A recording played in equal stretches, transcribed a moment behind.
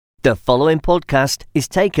The following podcast is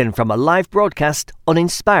taken from a live broadcast on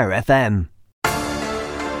Inspire FM.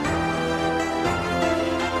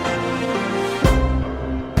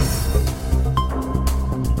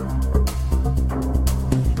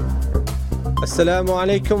 Assalamu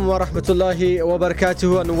alaikum wa rahmatullahi wa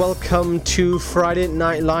barakatuhu, and welcome to Friday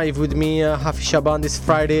Night Live with me, Hafiz Shaban, this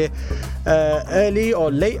Friday early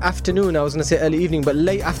or late afternoon. I was going to say early evening, but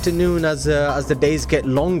late afternoon as the days get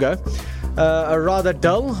longer. A rather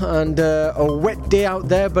dull and a wet day out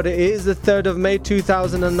there, but it is the 3rd of May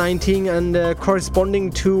 2019 and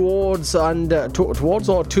corresponding towards or to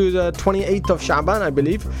the 28th of Sha'ban, I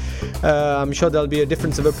believe. I'm sure there'll be a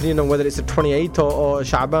difference of opinion on whether it's the 28th or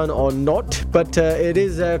Sha'ban or not, but it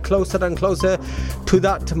is closer and closer to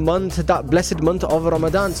that month, that blessed month of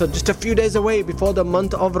Ramadan. So just a few days away before the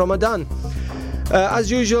month of Ramadan.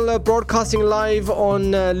 As usual, broadcasting live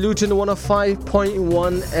on Luton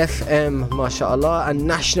 105.1 FM, mashallah, and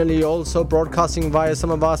nationally also broadcasting via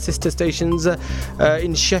some of our sister stations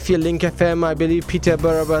in Sheffield Link FM, I believe,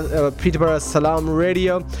 Peterborough Salam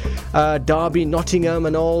Radio, Derby, Nottingham,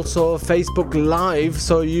 and also Facebook Live,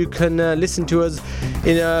 so you can listen to us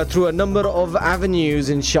through a number of avenues,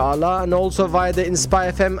 inshallah, and also via the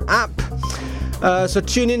Inspire FM app. So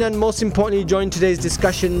tune in and most importantly join today's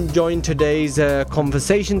discussion, join today's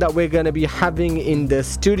conversation that we're going to be having in the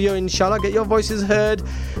studio, inshallah. Get your voices heard.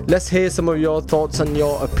 Let's hear some of your thoughts and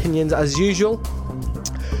your opinions as usual.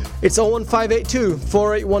 It's 01582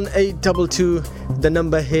 481822, the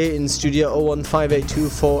number here in studio, 01582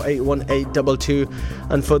 481822.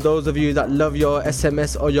 And for those of you that love your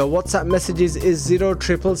SMS or your WhatsApp messages, is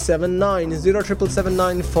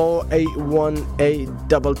 07779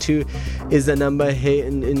 481822 is the number here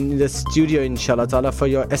in the studio, inshallah ta'ala, for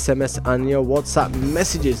your SMS and your WhatsApp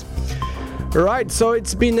messages. Right, so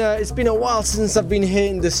it's been a while since I've been here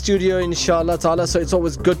in the studio, inshallah ta'ala, so it's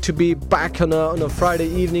always good to be back on a Friday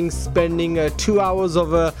evening, spending 2 hours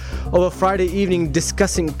of a Friday evening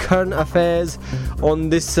discussing current affairs on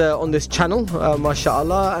this channel,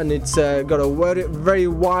 mashallah, and it's got a very, very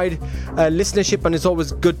wide listenership, and it's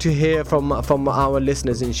always good to hear from our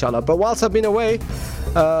listeners, inshallah. But whilst I've been away,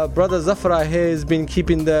 Brother Zafar here has been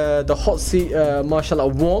keeping the hot seat, mashallah,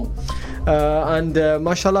 warm. And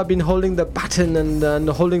mashallah, been holding the baton and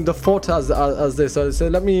holding the fort as they say. So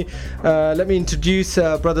let me introduce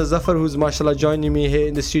Brother Zafar, who's mashallah joining me here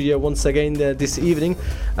in the studio once again this evening.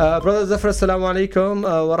 Brother Zafar, assalamu alaikum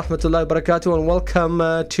wa rahmatullahi wa barakatuh, and welcome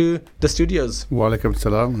to the studios. Wa alaikum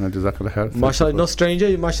salam, jazakallah khair. Mashallah, no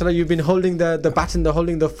stranger. Mashallah, you've been holding the baton,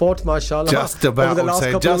 holding the fort, mashallah. Just about, over the last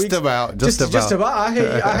couple of weeks. Just about.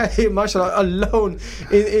 I hear mashallah, alone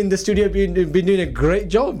in the studio, been doing a great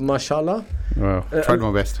job, mashallah. Well, tried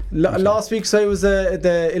my best. Last week, so it was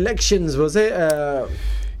the elections, was it?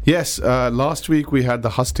 Yes, last week we had the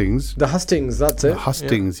hustings. The hustings, that's it. The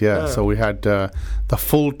hustings, yeah. So we had the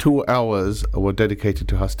full 2 hours were dedicated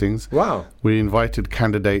to hustings. Wow. We invited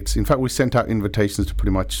candidates. In fact, we sent out invitations to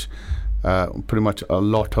pretty much a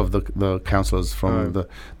lot of the councillors from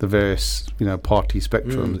the various party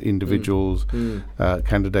spectrums, individuals,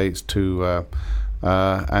 candidates to.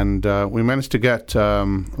 And we managed to get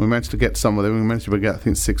some of them. We managed to get, I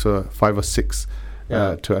think, 5 or 6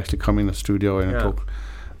 to actually come in the studio and talk.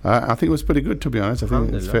 I think it was pretty good, to be honest. I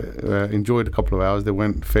think enjoyed a couple of hours. They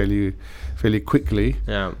went fairly quickly.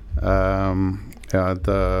 Yeah. I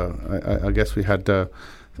guess we had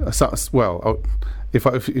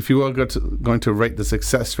if you were going to rate the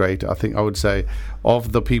success rate, I think I would say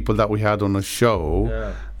of the people that we had on the show,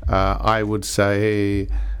 I would say.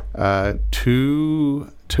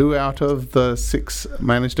 2 out of the 6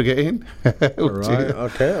 managed to get in. Right.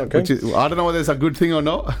 Okay. Which is, I don't know whether it's a good thing or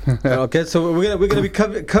not. Okay, so we're gonna be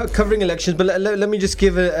covering elections, but let me just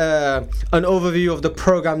give an overview of the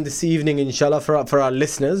program this evening, inshallah, for our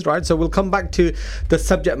listeners. Right, so we'll come back to the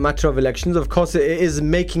subject matter of elections. Of course, it is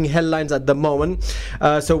making headlines at the moment.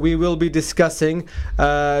 So we will be discussing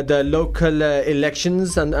the local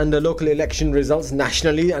elections and the local election results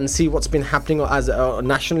nationally, and see what's been happening as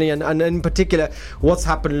nationally, and in particular what's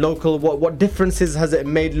happened local, what differences has it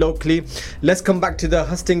made locally. Let's come back to the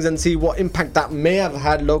hustings and see what impact that may have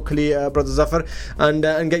had locally, Brother Zafar, and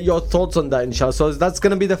get your thoughts on that, inshallah. So that's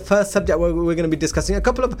going to be the first subject we're going to be discussing. A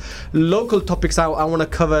couple of local topics I want to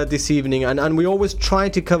cover this evening, and we always try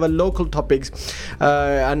to cover local topics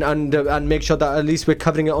and make sure that at least we're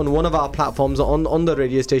covering it on one of our platforms on the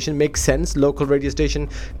radio station. Makes sense, local radio station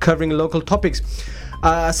covering local topics.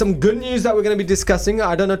 Some good news that we're going to be discussing.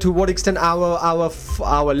 I don't know to what extent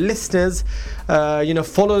our listeners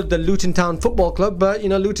followed the Luton Town Football Club, but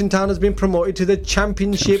Luton Town has been promoted to the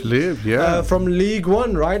Championship from League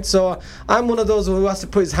One, right? So I'm one of those who has to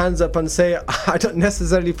put his hands up and say I don't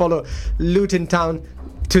necessarily follow Luton Town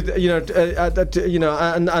to the, you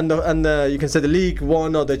can say the League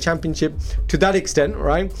One or the Championship to that extent,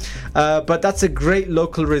 right? But that's a great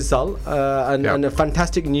local result and a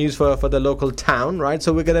fantastic news for the local town, right?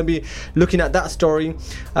 So we're going to be looking at that story,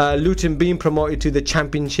 Luton being promoted to the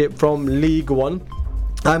Championship from League One.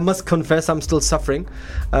 I must confess I'm still suffering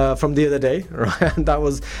from the other day, right? And that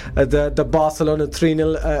was the Barcelona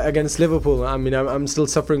 3-0 against Liverpool. I mean, I'm still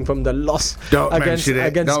suffering from the loss against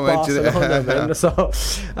Barcelona, man. So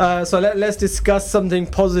let's discuss something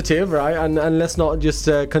positive, right? And let's not just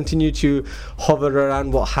continue to hover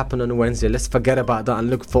around what happened on Wednesday. Let's forget about that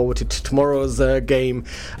and look forward to tomorrow's game.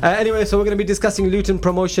 Anyway, so we're going to be discussing Luton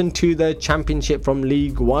promotion to the Championship from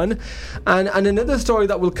League One. And another story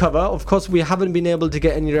that we'll cover, of course, we haven't been able to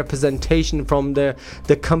get any representation from the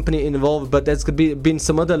company involved, but there's been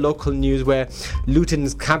some other local news where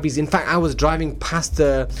Luton's cabbies, in fact I was driving past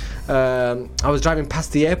the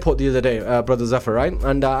airport the other day, Brother Zafar, right?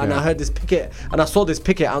 And I heard this picket, and I saw this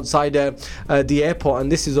picket outside the airport,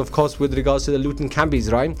 and this is of course with regards to the Luton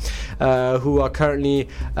cabbies, right? Who are currently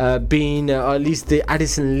being or at least the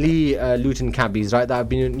Addison Lee Luton cabbies, right, that have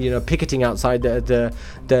been picketing outside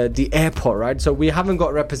the airport, right? So we haven't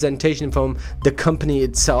got representation from the company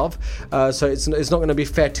itself, so it's not going to be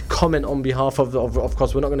fair to comment on behalf of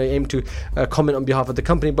course we're not going to aim to comment on behalf of the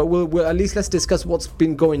company, but we'll at least let's discuss what's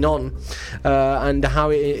been going on and how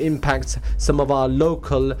it impacts some of our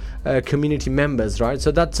local community members, right? So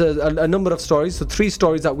that's a number of stories, so 3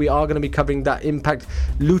 stories that we are going to be covering that impact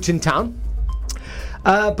Luton Town.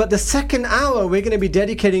 But the second hour we're going to be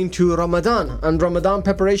dedicating to Ramadan and Ramadan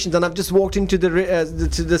preparations, and I've just walked into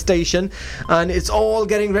the station and it's all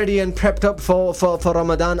getting ready and prepped up for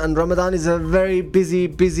Ramadan, and Ramadan is a very busy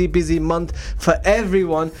month for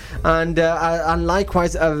everyone, and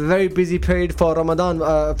likewise a very busy period for Ramadan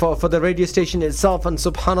for the radio station itself, and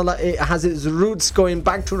subhanallah it has its roots going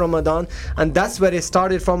back to Ramadan, and that's where it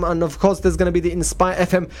started from. And of course there's going to be the Inspire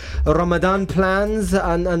FM Ramadan plans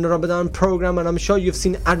and Ramadan program, and I'm sure you've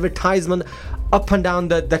seen advertisement up and down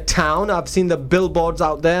the town. I've seen the billboards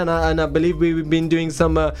out there, and I believe we've been doing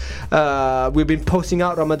some we've been posting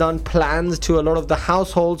out Ramadan plans to a lot of the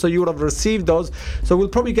households, so you would have received those. So we'll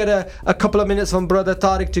probably get a couple of minutes from Brother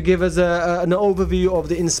Tariq to give us an overview of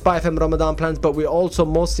the Inspire FM Ramadan plans, but we're also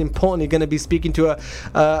most importantly going to be speaking to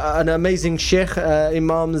an amazing Sheikh,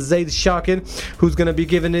 Imam Zaid Shakir, who's going to be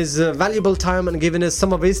giving his valuable time and giving us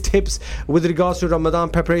some of his tips with regards to Ramadan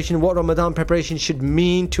preparation, what Ramadan preparation should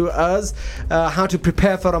mean to us, how to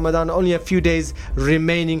prepare for Ramadan, only a few days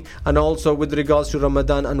remaining, and also with regards to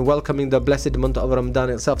Ramadan and welcoming the blessed month of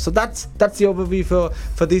Ramadan itself. So that's the overview for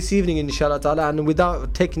this evening, inshallah ta'ala. And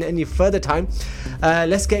without taking any further time,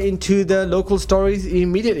 let's get into the local stories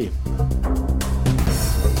immediately.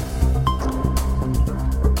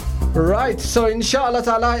 Right, so inshallah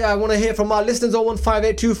ta'ala, I want to hear from our listeners.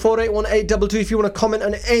 01582481822. If you want to comment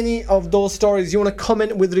on any of those stories, you want to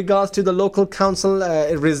comment with regards to the local council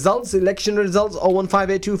results, election results,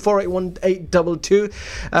 01582481822.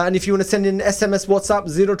 And if you want to send in SMS, WhatsApp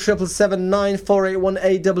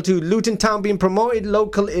 07779481822. Luton Town being promoted,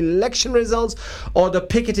 local election results, or the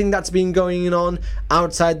picketing that's been going on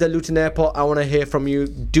outside the Luton Airport. I want to hear from you.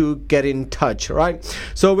 Do get in touch, right?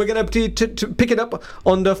 So we're going to pick it up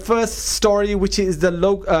on the first story, which is the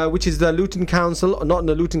Luton Council, or not in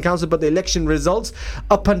the Luton Council, but the election results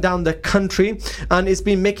up and down the country, and it's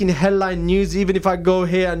been making headline news. Even if I go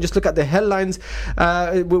here and just look at the headlines,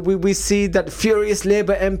 we see that furious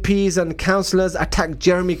Labour MPs and councillors attack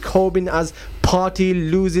Jeremy Corbyn as party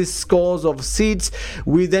loses scores of seats.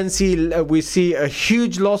 We see a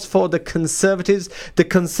huge loss for the Conservatives. The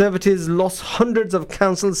Conservatives lost hundreds of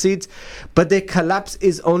council seats, but their collapse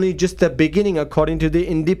is only just the beginning, according to the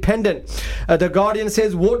Independent. The Guardian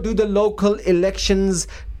says, what do the local elections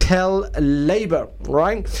tell Labour,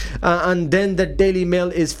 right? And then the Daily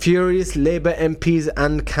Mail is furious Labour MPs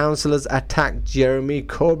and councillors attack Jeremy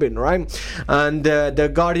Corbyn, right? And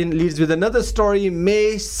the Guardian leads with another story.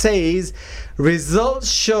 May says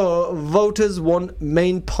results show voters want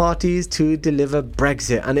main parties to deliver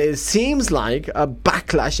Brexit, and it seems like a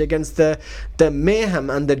backlash against the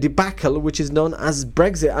mayhem and the debacle which is known as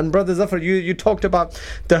Brexit. And Brother Zafar, you talked about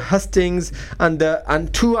the hustings and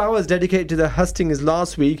 2 hours dedicated to the hustings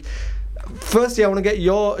last week. Firstly, I want to get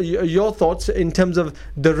your thoughts in terms of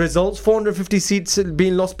the results. 450 seats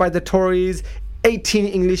being lost by the Tories. 18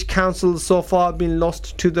 English councils so far been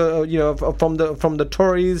lost to the from the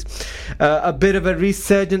Tories. A bit of a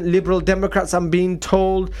resurgent Liberal Democrats, I'm being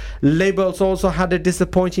told. Labour also had a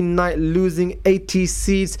disappointing night, losing 80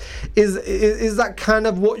 seats. Is that kind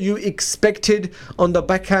of what you expected on the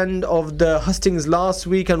back end of the hustings last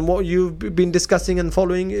week and what you've been discussing and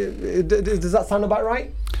following? Does that sound about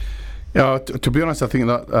right? Yeah, to be honest, I think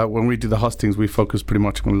that when we do the hustings, we focus pretty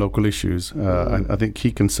much on local issues. I think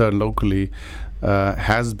key concern locally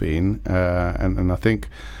has been, and I think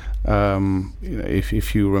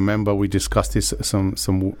if you remember, we discussed this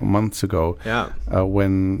some months ago.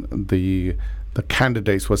 When the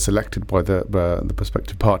candidates were selected by the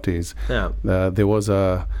prospective parties. There was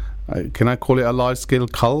a. Can I call it a large-scale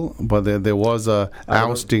cull? But there was a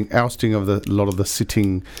ousting of a lot of the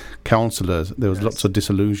sitting councillors. There was lots of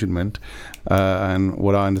disillusionment, and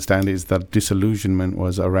what I understand is that disillusionment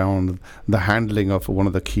was around the handling of one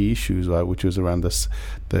of the key issues, right, which was around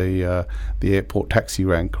the airport taxi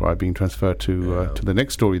rank, right, being transferred to the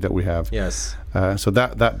next story that we have. Yes. So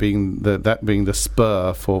that being the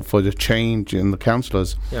spur for the change in the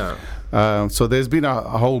councillors. So there's been a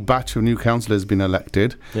whole batch of new councillors been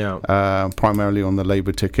elected, primarily on the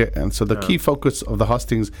Labour ticket, and so the key focus of the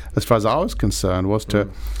hustings, as far as I was concerned, was to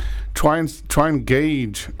try and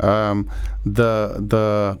gauge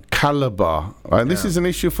the calibre. Right? This is an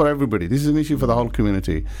issue for everybody. This is an issue for the whole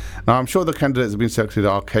community. Now, I'm sure the candidates have been selected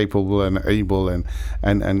are capable and able and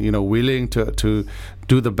willing to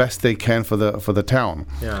do the best they can for the town.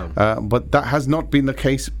 But that has not been the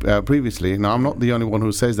case previously. Now, I'm not the only one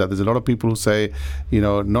who says that. There's a lot of people who say,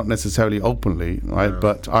 not necessarily openly, right?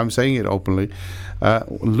 But I'm saying it openly.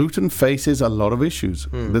 Luton faces a lot of issues.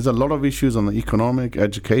 There's a lot of issues on the economic,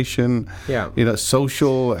 education,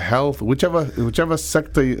 social, health, whichever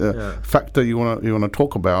factor you want to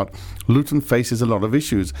talk about. Luton faces a lot of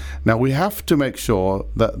issues. Now we have to make sure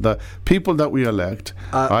that the people that we elect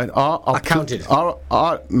are accounted,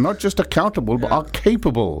 are not just accountable, but are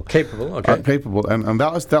capable. Okay. Capable, and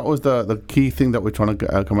that was the key thing that we're trying to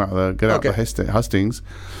get out of the hustings.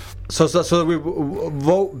 So we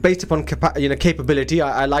vote based upon capability.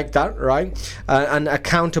 I like that, right? And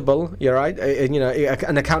accountable. You're right.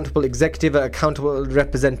 An accountable executive, an accountable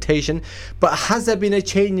representation. But has there been a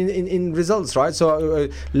change in results, right? So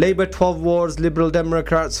Labour 12 wards, Liberal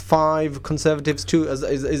Democrats 5, Conservatives 2.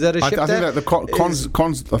 Is there a shift there? I think that the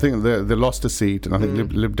cons. I think they lost a seat, and I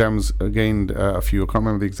think Lib Dems gained a few. I can't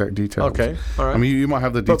remember the exact details. Okay, all right. I mean, you might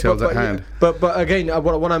have the details at hand. But again,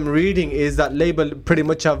 what I'm reading is that Labour pretty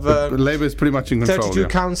much have. Labour is pretty much in control. 32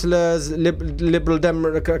 councillors, Liberal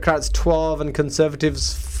Democrats 12, and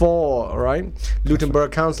Conservatives 4. Right, Luton Borough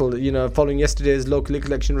Council. Following yesterday's local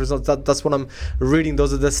election results, that's what I'm reading.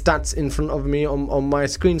 Those are the stats in front of me on my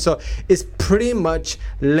screen. So it's pretty much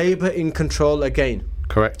Labour in control again.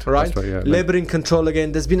 Correct. Right. That's right, yeah. Labour in control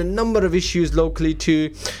again. There's been a number of issues locally too,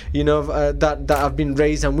 that have been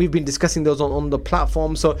raised, and we've been discussing those on the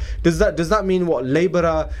platform. So does that mean what Labour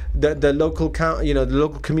are the local the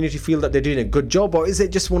local community feel that they're doing a good job, or is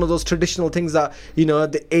it just one of those traditional things that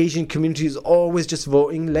the Asian community is always just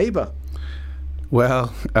voting Labour?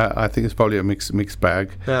 Well, I think it's probably a mixed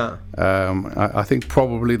bag. I think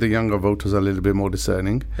probably the younger voters are a little bit more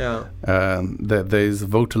discerning. There's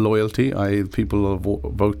voter loyalty. People are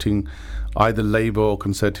voting either Labour or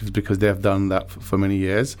Conservatives because they have done that for many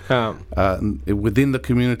years. Within the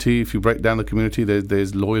community, if you break down the community,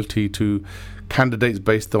 there's loyalty to candidates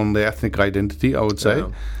based on their ethnic identity, I would say.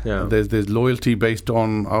 There's loyalty based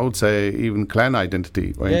on, I would say, even clan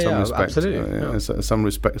identity, right, in some respects. Absolutely. Some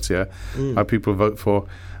respects, how people vote for.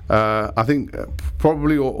 I think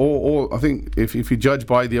probably, or I think if you judge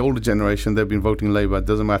by the older generation, they've been voting Labour. It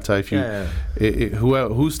doesn't matter if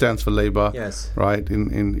who stands for Labour, right?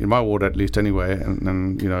 In my ward, at least, anyway,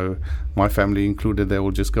 and my family included, they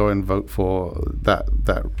will just go and vote for that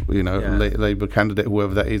Labour candidate,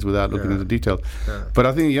 whoever that is, without looking at the details. But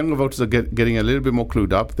I think younger voters are getting a little bit more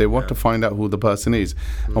clued up. They want to find out who the person is.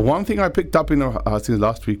 And one thing I picked up since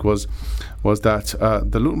last week was that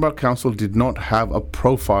the Luton Borough Council did not have a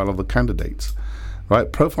profile of the candidates. Right,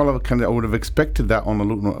 profile of a candidate. I would have expected that on the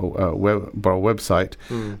Luton Borough website.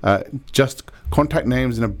 Just contact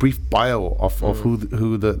names and a brief bio of who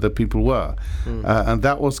the people were, and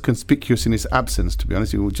that was conspicuous in its absence. To be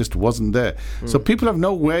honest, it just wasn't there. So people have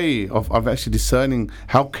no way of actually discerning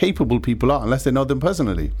how capable people are unless they know them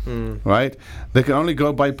personally. Right, they can only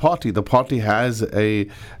go by party. The party has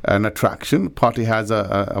an attraction. Party has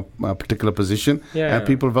a particular position, and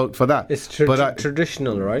people vote for that. It's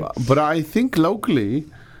traditional, right? But I think locally,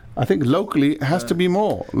 it has to be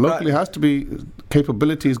more. Locally, it has to be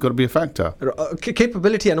capability has got to be a factor.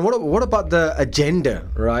 Capability, and what about the agenda,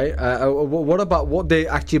 right? What about what they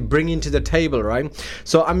actually bring into the table, right?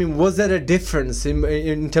 So, I mean, was there a difference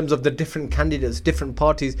in terms of the different candidates, different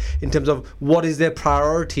parties, in terms of what is their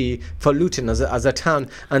priority for Luton as a town,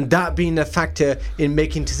 and that being a factor in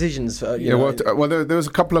making decisions? Well, there was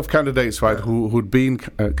a couple of candidates, right, who'd been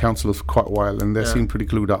councillors for quite a while, and they seemed pretty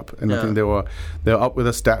clued up, and I think they were up with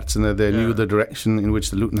the stats, and they knew the direction in which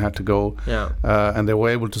the Luton had to go. And they were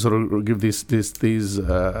able to sort of give these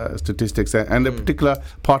statistics and the particular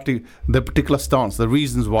party, the particular stance, the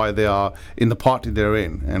reasons why they are in the party they're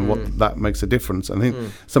in, and what that makes a difference. I think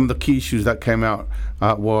some of the key issues that came out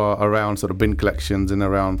were around sort of bin collections and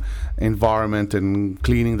around environment and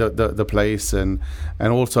cleaning the place, and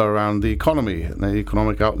also around the economy, the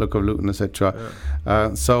economic outlook of Luton, etc.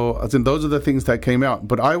 So I think those are the things that came out.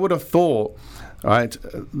 But I would have thought, right,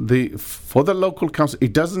 for the local council,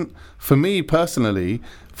 it doesn't, for me personally,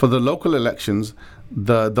 for the local elections,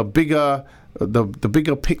 the bigger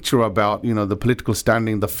picture about, you know, the political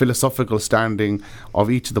standing, the philosophical standing of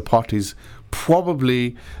each of the parties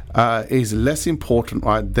probably is less important,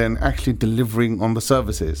 right, than actually delivering on the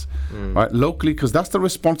services, right, locally, because that's the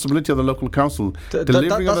responsibility of the local council,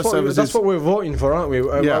 delivering on the services. That's what we're voting for, aren't we?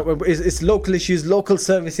 It's local issues, local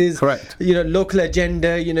services. Correct. You know, local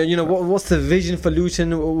agenda. You know, what's the vision for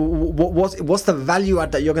Luton? What's the value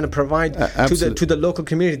add that you're going to provide to the local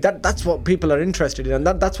community? That's what people are interested in, and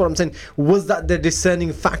that's what I'm saying. Was that the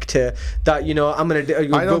discerning factor that, you know, I'm going to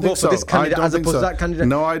go for this candidate as opposed to that candidate?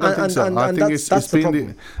 No, I don't think so. I think it's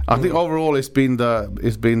been I think overall it's been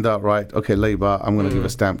the right. Okay, Labour. I'm going to give a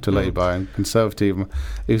stamp to Labour, and Conservative.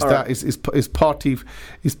 Is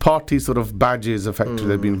party sort of badges effectively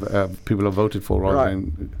they've been people have voted for rather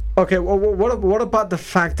than. Okay, well, what about the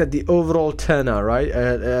fact that the overall turnout, right?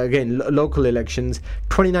 Again, local elections,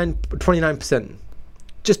 29%,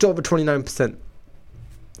 just over 29%.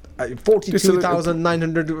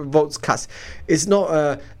 42,900 votes cast. It's not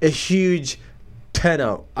a huge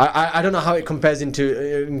turnout. I don't know how it compares in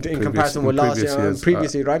comparison with last year,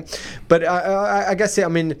 previously, right? But I guess I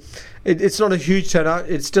mean, it's not a huge turnout.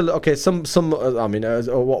 It's still okay. Some I mean,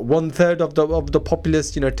 what, 1/3 of the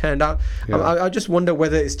populace, you know, turned out. I just wonder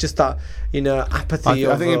whether it's just that, you know, apathy.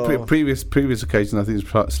 I think in previous occasions, I think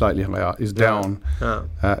it's slightly higher. It's down.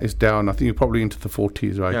 It's down. I think you're probably into the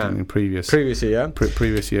 40s, right? In previous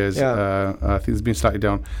years. I think it's been slightly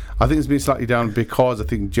down. I think it's been slightly down because I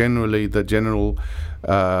think generally the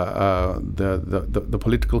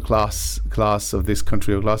political class of this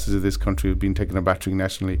country, or classes of this country, have been taking a battering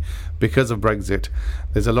nationally because of Brexit.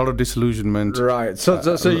 There's a lot of disillusionment. Right. So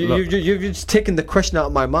you've just taken the question out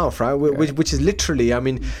of my mouth, right? Which is literally, I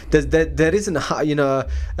mean, there isn't a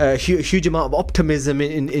huge amount of optimism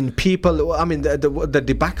in people. I mean, the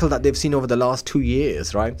debacle that they've seen over the last 2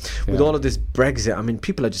 years, right? With all of this Brexit, I mean,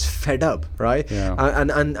 people are just fed up, right?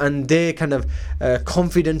 And their kind of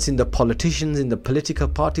confidence in the politicians, in the political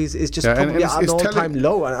parties, is just probably at an all-time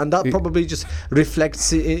low, and that probably just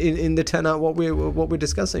reflects in the turnout what we're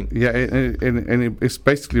discussing. And it's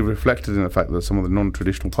basically reflected in the fact that some of the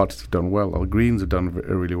non-traditional parties have done well. The Greens have done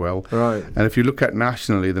really well. Right. And if you look at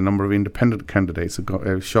nationally, the number of independent candidates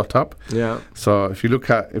have shot up. Yeah. So if you look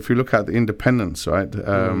at the independents, right?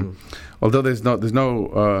 Although there's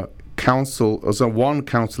no council, so one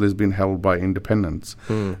council has been held by independents,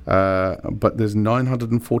 but there's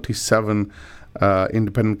 947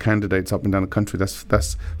 independent candidates up and down the country.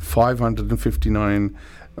 That's 559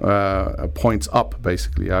 points up,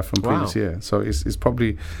 basically, from previous year. So it's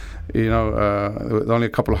probably, you know, only a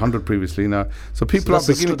couple of hundred previously now. So people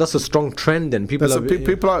that's a strong trend. Then people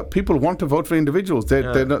want to vote for individuals. They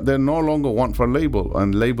no longer want for a label,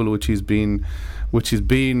 and label which is being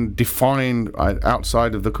defined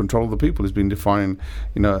outside of the control of the people, is being defined,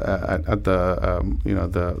 you know, at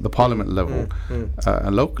the parliament level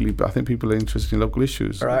and locally. But I think people are interested in local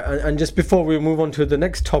issues. All right. And just before we move on to the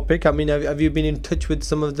next topic, I mean, have you been in touch with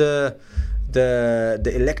some of the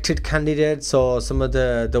elected candidates, or some of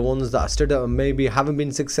the ones that stood up and maybe haven't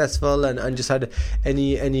been successful, and just had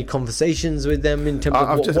any conversations with them in terms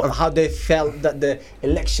of how they felt that the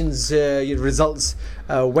elections results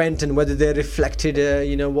went, and whether they reflected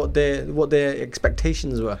you know, what their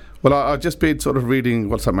expectations were? Well, I've just been sort of reading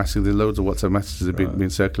WhatsApp messages. There's loads of WhatsApp messages have been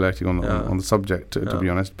circulating on the subject, to be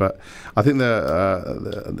honest. But I think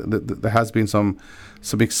there has been some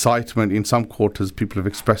excitement in some quarters. People have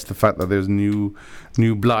expressed the fact that there's new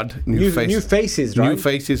blood, new faces, right?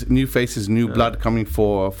 New faces, new blood coming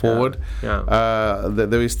forward.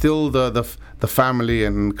 There is still the family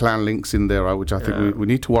and clan links in there, right, which I think we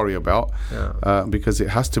need to worry about, because it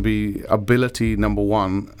has to be ability number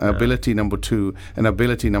one, ability number two, and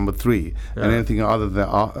ability number three, and anything other than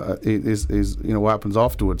that is what happens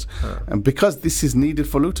afterwards. And because this is needed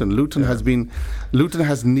for Luton, Luton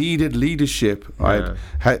has needed leadership, right,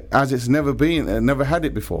 as it's never had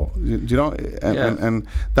it before. You know, and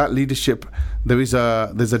that leadership, there's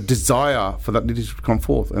a desire for that leadership to come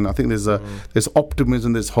forth, and I think there's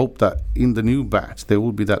optimism, there's hope that in the new batch there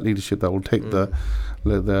will be that leadership that will take the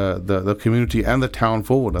community and the town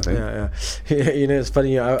forward, I think. You know, it's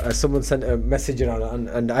funny, someone sent a message around,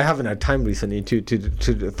 and I haven't had time recently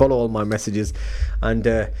to follow all my messages, and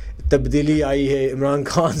Tabdili aayi hai Imran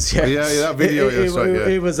Khan's, that video,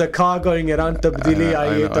 it was a car going around, Tabdili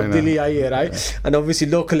aayi hai, right? And obviously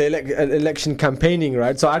local election campaigning,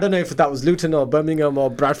 right? So I don't know if that was Luton or Birmingham or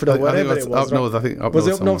Bradford or whatever it was. Up north, I think. Was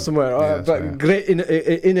it up north somewhere? But great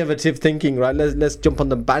innovative thinking, right? Let's jump on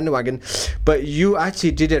the bandwagon. But you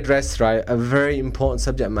actually did address, right, a very important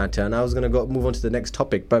subject matter, and I was going to move on to the next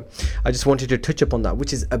topic, but I just wanted to touch upon that,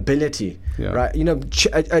 which is ability, right? You know,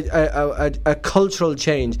 a cultural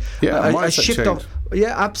change, a shift change.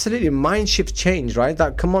 Absolutely, mind shift change, right?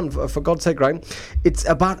 That, come on, for God's sake, right? It's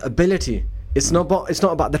about ability. It's not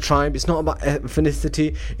about the tribe. It's not about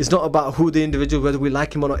ethnicity. It's not about who the individual, whether we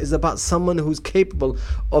like him or not. It's about someone who's capable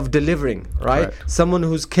of delivering, right? Someone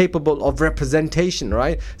who's capable of representation,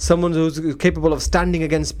 right? Someone who's capable of standing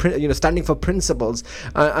for principles,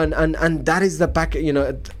 and that is the back. You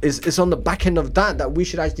know, it's on the back end of that we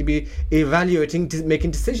should actually be evaluating,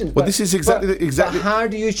 making decisions. Well, this is exactly. But how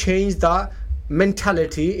do you change that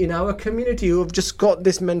mentality in our community who have just got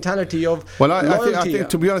this mentality of loyalty? I think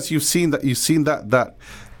to be honest, you've seen that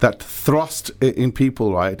thrust in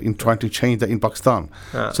people, right, in trying to change that in Pakistan.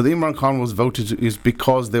 So the Imran Khan was voted is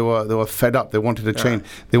because they were fed up. They wanted to change.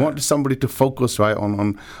 They wanted somebody to focus, right,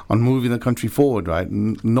 on moving the country forward, right,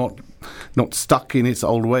 not stuck in its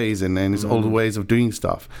old ways and its old ways of doing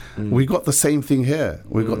stuff. We got the same thing here.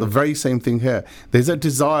 We got the very same thing here. There's a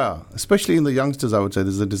desire, especially in the youngsters, I would say,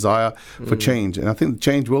 there's a desire for change, and I think the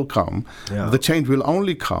change will come. The change will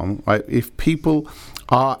only come, right, if people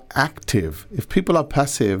are active. If people are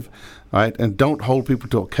passive, right, and don't hold people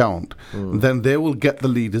to account, then they will get the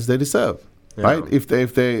leaders they deserve. Right, if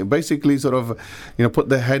they basically sort of, you know, put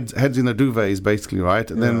their heads in the duvets, basically, right,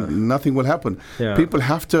 then nothing will happen. People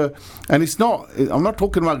have to, and it's not. I'm not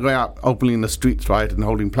talking about going out openly in the streets, right, and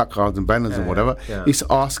holding placards and banners and whatever. It's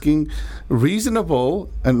asking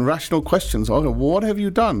reasonable and rational questions. Okay, what have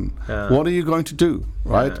you done? What are you going to do?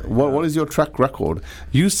 Right? What is your track record?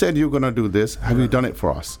 You said you're going to do this. Have you done it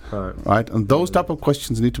for us? Right? And those type of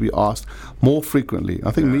questions need to be asked more frequently.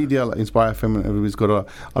 I think media, like Inspire FM, and everybody's got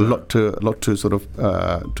a lot to sort of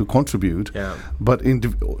to contribute. But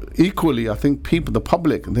equally, I think the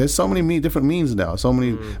public, there's so many different means now, so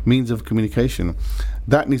many means of communication.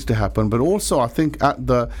 That needs to happen. But also, I think at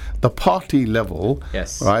the party level,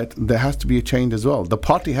 right, there has to be a change as well. The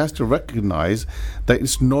party has to recognize that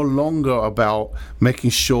it's no longer about making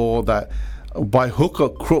sure that by hook or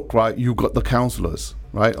crook, right, you got the councillors,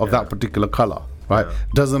 right, of that particular colour. Right,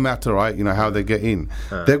 doesn't matter, right? You know how they get in.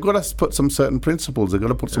 They've got to put some certain principles. They've got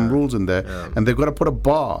to put some rules in there, and they've got to put a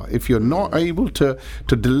bar. If you're not able to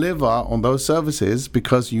deliver on those services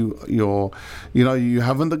because you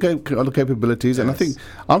haven't the capabilities, and I think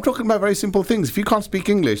I'm talking about very simple things. If you can't speak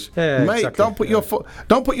English, mate, don't put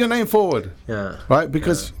your name forward. Right,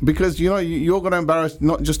 because you know you're going to embarrass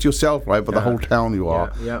not just yourself, right, but the whole town you are.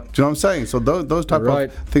 Do you know what I'm saying? So those type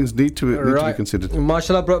of things need to be considered.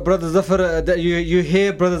 MashaAllah, Brother Zafar, you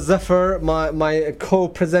hear Brother Zafar, my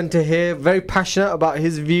co-presenter here, very passionate about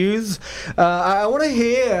his views. I want to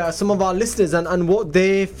hear some of our listeners and what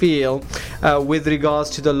they feel with regards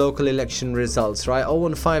to the local election results, right?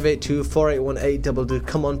 01582 481822.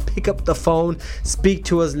 Come on, pick up the phone, speak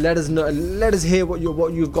to us, let us know, let us hear what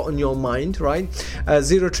you've got on your mind, right?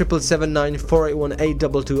 07779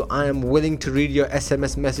 481822. I am willing to read your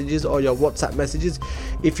SMS messages or your WhatsApp messages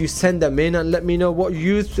if you send them in, and let me know what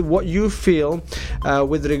you feel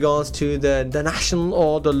with regards to the national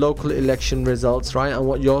or the local election results, right? And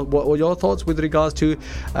what your thoughts with regards to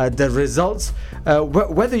the results,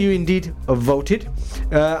 whether you indeed voted,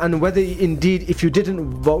 and whether indeed, if you didn't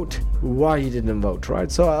vote, why you didn't vote,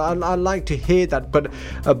 right? So I like to hear that. But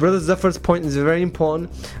Brother Zafar's point is very important.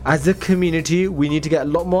 As a community, we need to get a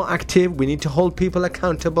lot more active. We need to hold people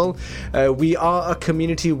accountable. We are a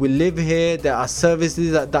community. We live here. There are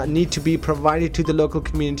services that need to be provided to the local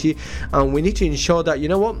community, and we need to ensure that, you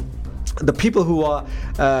know what, the people who are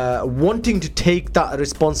wanting to take that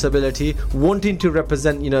responsibility, wanting to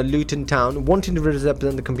represent, Luton Town, wanting to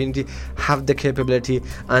represent the community, have the capability,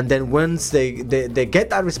 and then once they get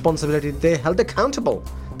that responsibility, they're held accountable.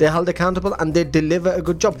 And they deliver a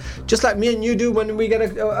good job, just like me and you do when we get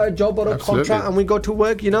a job or a contract and we go to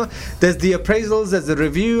work. There's the appraisals, there's the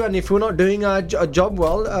review, and if we're not doing our job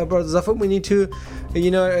well, Brother Zafar, we need to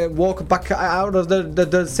walk back out of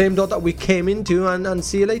the same door that we came into and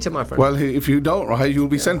see you later, my friend. Well, if you don't, right, you'll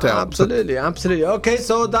be sent out. Absolutely. Okay,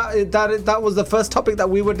 so that was the first topic that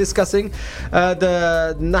we were discussing,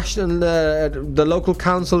 the local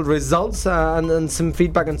council results, and some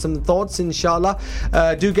feedback and some thoughts, inshallah.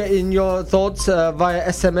 Do get in your thoughts via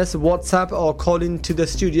SMS, WhatsApp, or call into the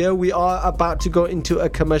studio. We are about to go into a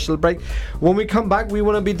commercial break. When we come back, we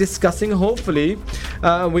want to be discussing, hopefully,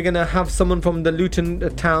 we're going to have someone from the Luton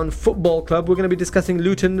Town Football Club. We're going to be discussing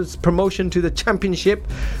Luton's promotion to the Championship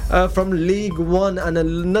from League One, and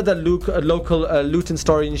another local Luton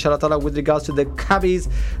story, inshallah ta'ala, with regards to the cabbies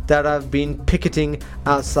that have been picketing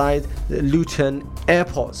outside the Luton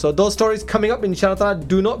Airport. So those stories coming up, inshallah ta'ala.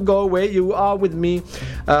 Do not go away. You are with me,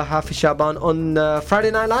 Hafiz Shaban, on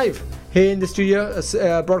Friday Night Live. Here in the studio,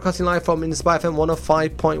 broadcasting live from Inspire FM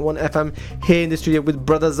 105.1 FM, here in the studio with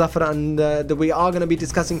Brother Zafar, and we are going to be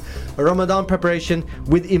discussing Ramadan preparation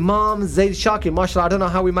with Imam Zaid Shaki. MashaAllah, I don't know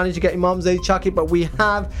how we managed to get Imam Zaid Shaki, but we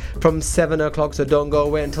have from 7 o'clock, so don't go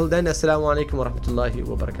away. Until then, Assalamu alaikum wa rahmatullahi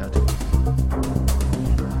wa barakatuh.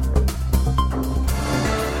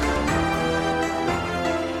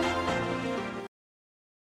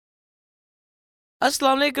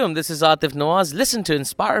 Assalamu alaikum, this is Atif Nawaz. Listen to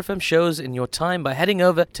Inspire FM shows in your time by heading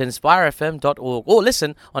over to inspirefm.org or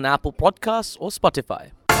listen on Apple Podcasts or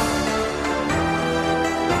Spotify.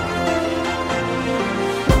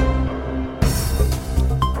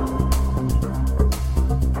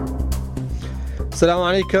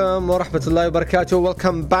 Assalamu alaikum wa rahmatullahi wa barakatuh.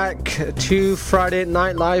 Welcome back to Friday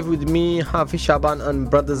Night Live with me, Hafiz Shaban, and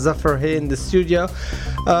Brother Zafar here in the studio.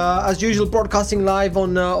 As usual, broadcasting live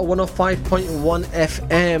on 105.1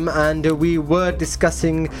 FM, and we were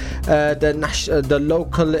discussing the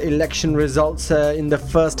local election results in the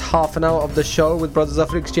first half an hour of the show, with Brother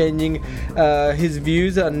Zafar exchanging his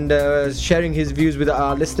views and sharing his views with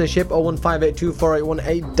our listenership. 01582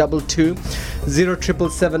 481822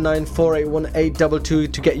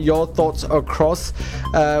 07779481822 to get your thoughts across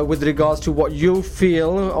with regards to what you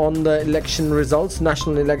feel on the election results,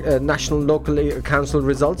 national local council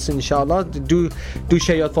results, inshallah. Do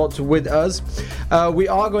share your thoughts with us. We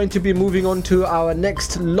are going to be moving on to our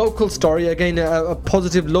next local story, again a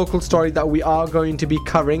positive local story that we are going to be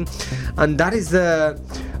covering, and that is a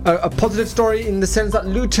positive story in the sense that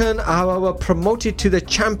Luton are promoted to the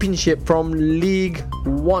Championship from League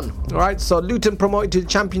One. Alright, so Luton promoted to the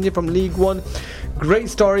Championship from League One. Great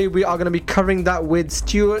story. We are going to be covering that with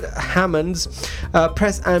Stuart Hammonds,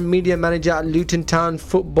 press and media manager at Luton Town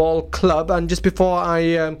Football Club. And just before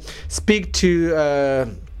I speak to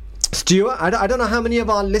Stuart, I don't know how many of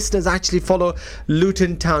our listeners actually follow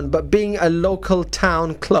Luton Town, but being a local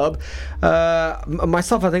town club,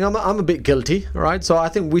 myself, I think I'm a bit guilty, right? So I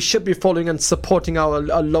think we should be following and supporting our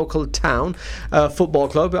local town football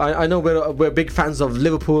club. I know we're big fans of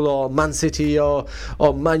Liverpool or Man City or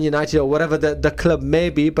Man United or whatever the club may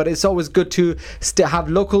be, but it's always good to have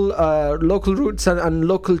local roots and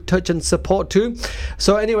local touch and support too.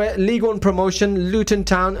 So anyway, League One promotion, Luton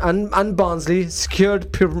Town and Barnsley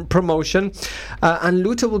secured promotion, and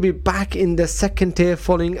Luton will be back in the second tier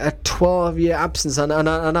following a 12-year absence, and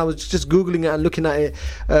I was just googling it and looking at it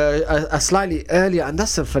a slightly earlier, and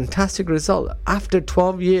that's a fantastic result after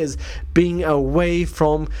 12 years being away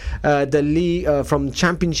from the league, from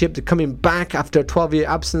Championship, to coming back after a 12-year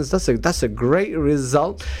absence. That's a great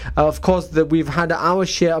result. Of course, that we've had our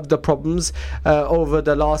share of the problems over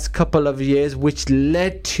the last couple of years, which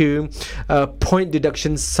led to point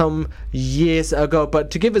deductions some years ago.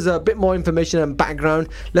 But to give us a bit more information and background,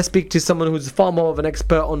 let's speak to someone who's far more of an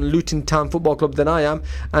expert on Luton Town Football Club than I am,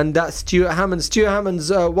 and that's Stuart Hammonds. Stuart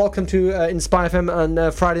Hammonds, welcome to Inspire FM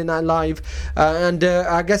and Friday Night Live, and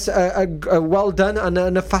I guess a well done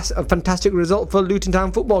and a fantastic result for Luton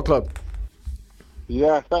Town Football Club.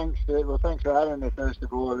 Yeah, thanks. Well, thanks for having me first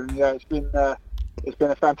of all, and yeah, it's been a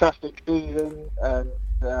fantastic season, and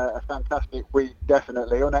a fantastic week,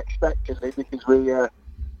 definitely, unexpectedly, because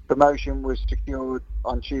promotion was secured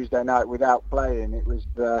on Tuesday night without playing. It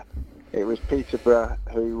was Peterborough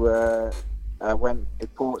who went to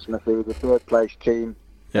Portsmouth, who were the third place team.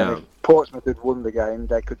 Yeah. And if Portsmouth had won the game,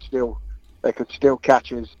 they could still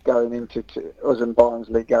catch us going into us and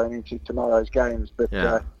Barnsley going into tomorrow's games. But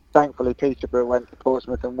thankfully, Peterborough went to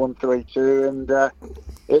Portsmouth and won 3-2, and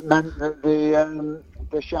it meant that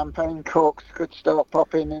the champagne corks could start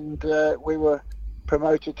popping, and we were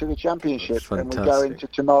promoted to the Championship. And we go into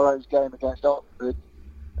tomorrow's game against Oxford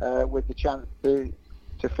with the chance to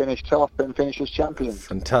finish top and finish as champions.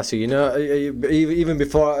 Fantastic. You know, even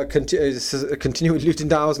before I continue with Luton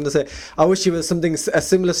Town, I was going to say, I wish it was a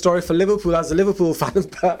similar story for Liverpool as a Liverpool fan,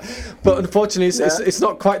 but unfortunately it's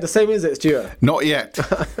not quite the same, is it, Stuart? Not yet.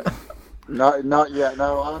 Not yet,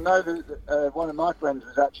 no. I know that one of my friends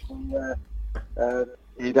was actually,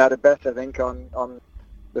 he'd had a bet, I think, on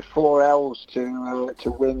the 4 L's to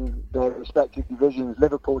win their respective divisions.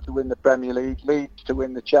 Liverpool to win the Premier League, Leeds to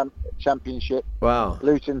win the Championship, wow,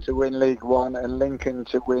 Luton to win League One, and Lincoln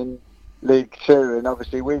to win League Two. And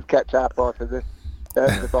obviously we've kept our part of the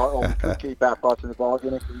we could keep our part of the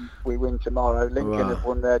bargain if we win tomorrow. Lincoln have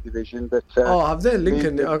won their division, but have they?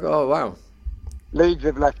 Lincoln? Wow. Leeds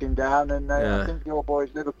have let him down, and I think your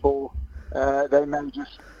boys Liverpool, they may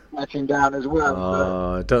just let him down as well.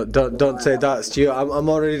 Oh, don't say that, Stuart. I'm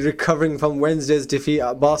already recovering from Wednesday's defeat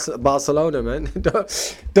at Barcelona, man.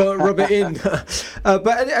 don't rub it in.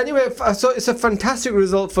 But anyway, so it's a fantastic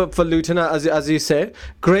result for Luton, as you say.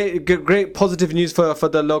 Great positive news for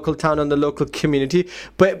the local town and the local community.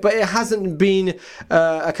 But it hasn't been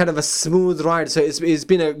a kind of a smooth ride. So it's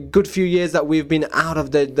been a good few years that we've been out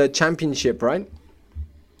of the Championship, right?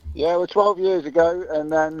 Yeah, well, 12 years ago,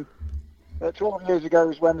 and then 12 years ago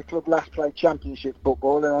was when the club last played Championship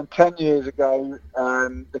football, and then 10 years ago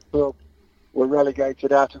the club were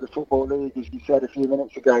relegated out of the Football League, as you said a few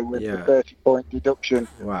minutes ago, with the 30-point deduction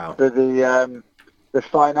for the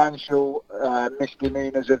financial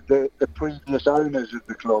misdemeanours of the previous owners of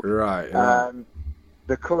the club. Right.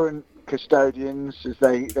 The current custodians, as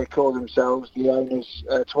they call themselves, the owners,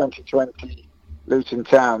 2020 Luton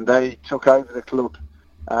Town, they took over the club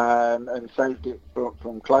and saved it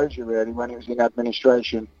from closure, really, when it was in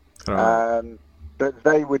administration. Right. But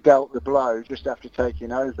they were dealt the blow just after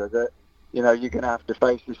taking over that, you know, you're going to have to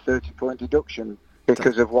face this 30-point deduction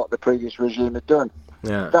because of what the previous regime had done.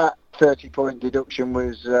 Yeah. That 30-point deduction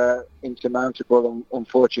was insurmountable,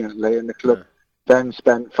 unfortunately, and the club then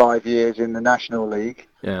spent 5 years in the National League,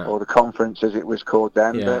 or the Conference as it was called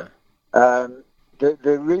then. Yeah. But,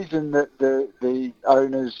 the reason that the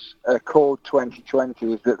owners called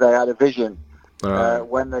 2020 is that they had a vision.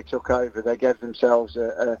 When they took over. They gave themselves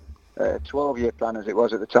a 12-year plan, as it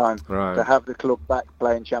was at the time, to have the club back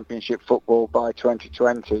playing Championship football by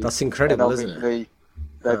 2020. That's incredible, and obviously, isn't it?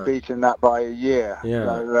 They've beaten that by a year. Yeah.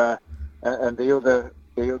 So, and the other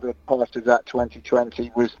part of that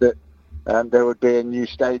 2020 was that there would be a new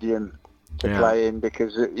stadium to play in,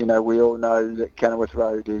 because you know, we all know that Kenilworth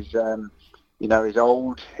Road is is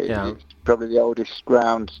old. It's probably the oldest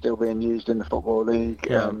ground still being used in the Football League.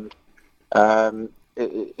 And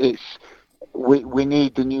we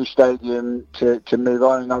need the new stadium to move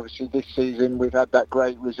on. And obviously this season we've had that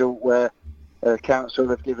great result where council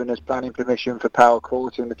have given us planning permission for Powell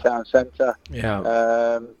Court in the town centre.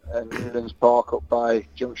 And Newlands Park up by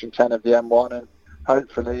Junction 10 of the M1, and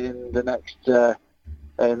hopefully in the next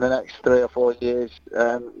 3 or 4 years,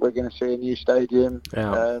 we're going to see a new stadium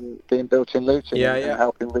being built in Luton and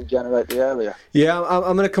helping regenerate the area. Yeah,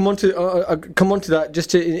 I'm going to come on to that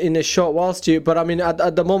just in a short while, Stu. But I mean,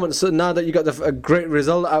 at the moment, so now that you got a great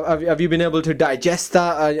result, have you been able to digest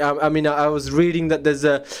that? I mean, I was reading that there's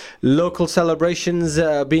local celebrations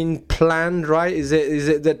being planned, right? Is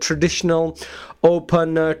it the traditional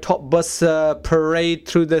open top bus parade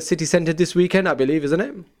through the city centre this weekend, I believe, isn't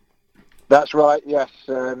it? That's right, yes.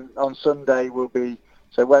 On Sunday will be,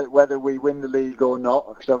 so whether we win the league or not,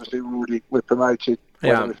 because obviously we're promoted,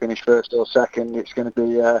 whether we finish first or second, it's going to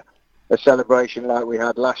be a celebration like we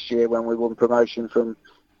had last year when we won promotion from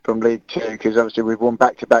League Two, because obviously we've won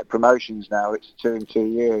back-to-back promotions now. It's 2 in 2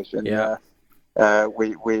 years, and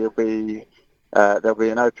we'll be there'll be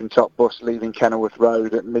an open top bus leaving Kenilworth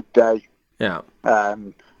Road at midday,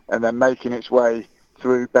 and then making its way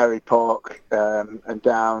through Berry Park and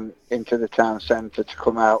down into the town centre to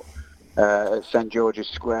come out at St George's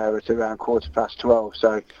Square at around 12:15.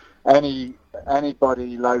 So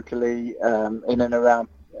anybody locally in and around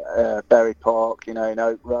Berry Park, in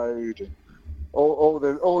Oak Road, and all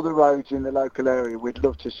the roads in the local area, we'd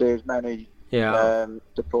love to see as many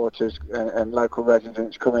supporters and local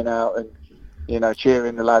residents coming out and,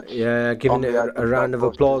 cheering the lads. Yeah, giving it a round of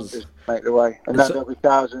applause. To make the way. And then there'll be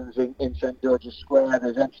thousands in St George's Square.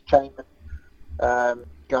 There's entertainment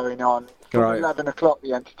going on. From 11 o'clock,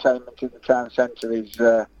 the entertainment in the town centre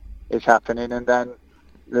is happening. And then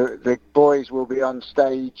the boys will be on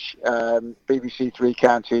stage. BBC Three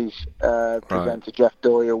Counties presenter Jeff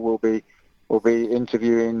Doyle will be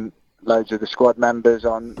interviewing loads of the squad members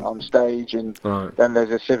on stage, and then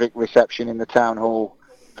there's a civic reception in the town hall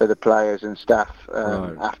for the players and staff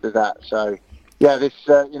after that. So, yeah, this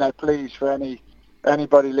please, for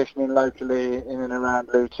anybody listening locally in and around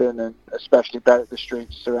Luton, and especially the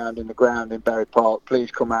streets surrounding the ground in Berry Park, please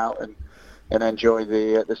come out and enjoy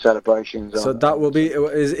the celebrations. So that will be,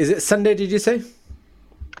 is it Sunday, did you say?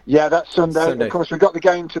 Yeah, that's Sunday. Of course, we've got the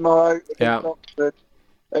game tomorrow against Oxford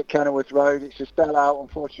at Kenilworth Road. It's a sellout.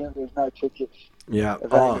 Unfortunately, there's no tickets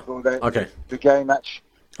available. The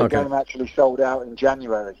game actually sold out in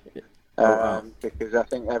January. Because I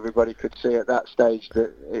think everybody could see at that stage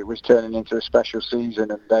that it was turning into a special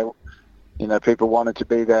season, and people wanted to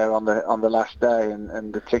be there on the last day,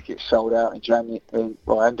 and the tickets sold out in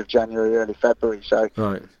end of January, early February. So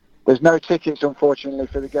there's no tickets, unfortunately,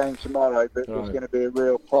 for the game tomorrow, but there's going to be a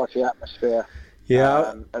real party atmosphere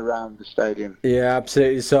around the stadium. Yeah,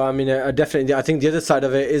 absolutely. So, I mean, definitely, I think the other side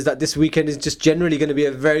of it is that this weekend is just generally going to be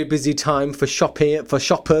a very busy time for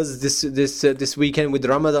shoppers this weekend, with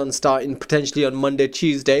Ramadan starting potentially on Monday,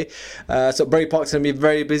 Tuesday. So Berry Park's going to be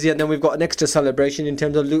very busy, and then we've got an extra celebration in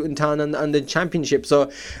terms of Luton Town and the championship.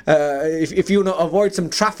 So if you want to avoid some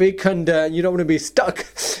traffic and you don't want to be stuck,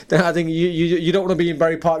 then I think you don't want to be in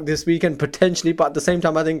Berry Park this weekend potentially. But at the same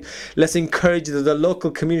time, I think let's encourage the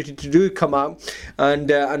local community to do come out and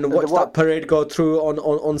watch that parade go through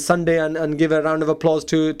on Sunday, and give a round of applause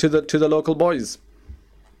to the local boys.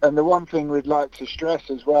 And the one thing we'd like to stress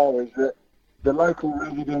as well is that the local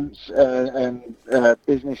residents and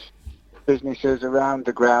businesses around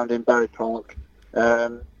the ground in Berry Park,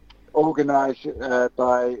 organised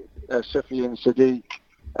by Sufi and Sadiq,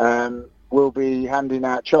 will be handing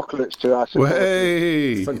out chocolates to our supporters.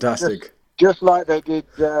 Hey! Fantastic. Just like they did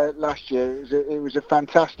last year. It was a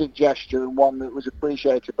fantastic gesture, and one that was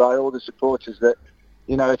appreciated by all the supporters. That,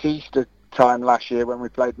 at Easter time last year when we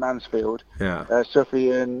played Mansfield, Sufi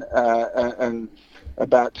and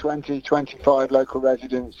about 25 local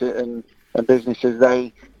residents and businesses,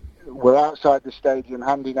 they were outside the stadium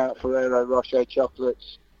handing out Ferrero Rocher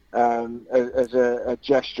chocolates as a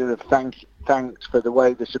gesture of thanks for the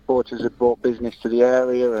way the supporters have brought business to the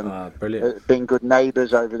area and been good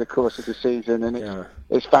neighbours over the course of the season. And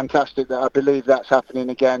it's fantastic that I believe that's happening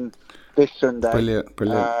again this Sunday. Brilliant.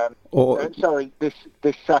 This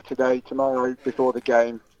Saturday, tomorrow, before the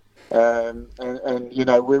game. And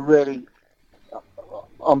we're really,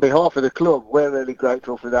 on behalf of the club, we're really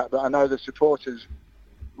grateful for that. But I know the supporters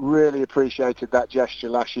really appreciated that gesture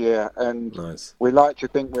last year, and we like to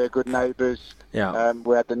think we're good neighbours. We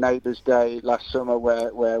had the Neighbours' Day last summer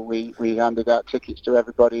where we handed out tickets to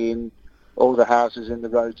everybody in all the houses in the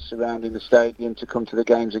roads surrounding the stadium to come to the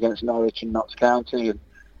games against Norwich and Notts County, and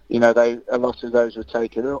a lot of those were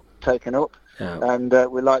taken up, and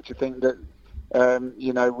we like to think that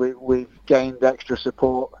we've gained extra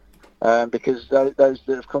support because those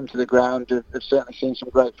that have come to the ground have certainly seen some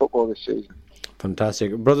great football this season.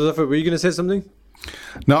 Fantastic. Brother Zafar, were you going to say something?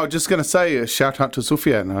 No, I was just going to say a shout out to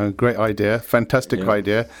Sufyan. Great idea, fantastic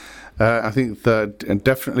idea. I think that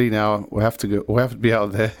definitely now we have to be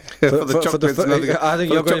out there for the chocolates. I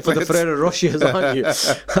think you're going for the Ferrero Rochers, aren't you?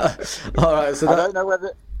 All right. So I don't know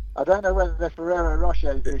whether they're Ferrero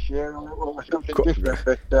Rochers this year or something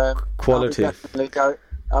different, but quality.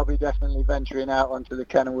 I'll be definitely venturing out onto the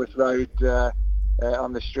Kenilworth Road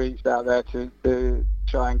on the streets out there to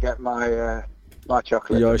try and get my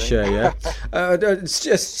chocolate. Your share, yeah.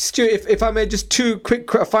 Stu, if I may, just two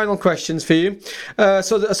quick final questions for you.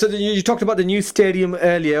 So you talked about the new stadium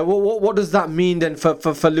earlier. What does that mean then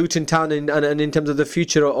for Luton Town and in terms of the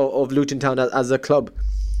future of Luton Town as a club?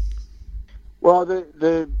 Well,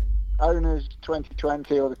 the owners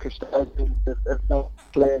 2020 or the custodians have made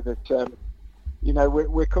clear that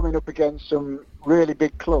we're coming up against some really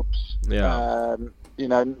big clubs. Look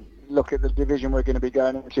at the division we're going to be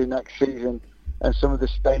going into next season and some of the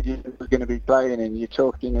stadiums we're going to be playing in. You're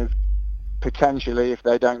talking of potentially, if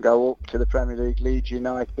they don't go up to the Premier League, Leeds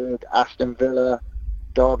United, Aston Villa,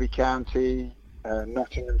 Derby County,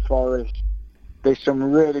 Nottingham Forest. There's some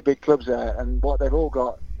really big clubs there, and what they've all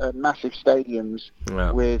got are massive stadiums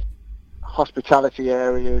with hospitality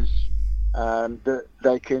areas that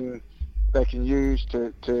they can use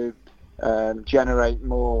to generate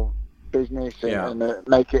more business and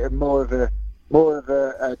make it more of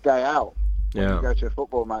a day out when you go to a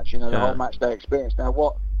football match. The whole match day experience. Now,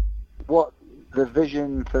 what the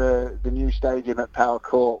vision for the new stadium at Power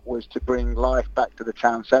Court was to bring life back to the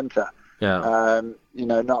town centre. Not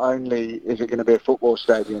only is it going to be a football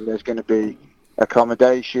stadium, there's going to be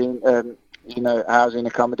accommodation, housing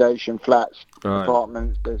accommodation, flats,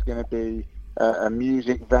 apartments. There's going to be a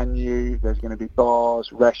music venue. There's going to be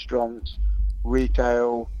bars, restaurants,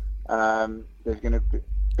 retail. There's going to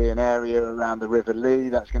be an area around the River Lee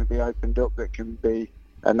that's going to be opened up that can be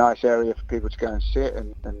a nice area for people to go and sit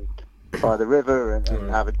and by the river and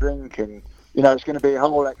have a drink. And it's going to be a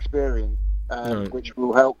whole experience which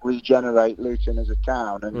will help regenerate Luton as a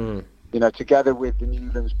town. And together with the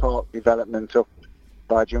Newlands Park development up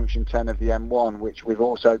by Junction 10 of the M1, which we've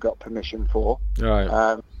also got permission for,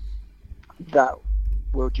 that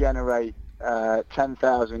will generate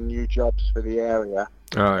 10,000 new jobs for the area,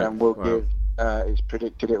 and will give, it's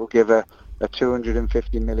predicted it will give a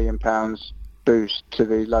 £250 million boost to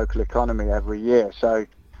the local economy every year. So,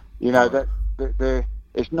 that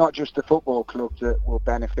it's not just the football club that will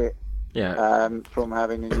benefit from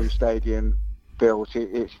having a new stadium built.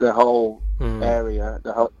 It's the whole area,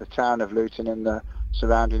 the town of Luton and the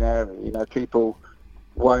surrounding area. People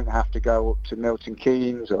won't have to go up to Milton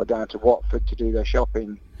Keynes or down to Watford to do their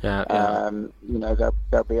shopping. They'll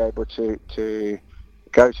be able to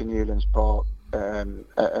go to Newlands Park and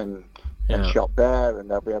shop there,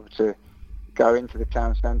 and they'll be able to go into the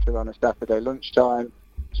town centre on a Saturday lunchtime,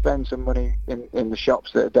 spend some money in the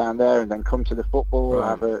shops that are down there, and then come to the football,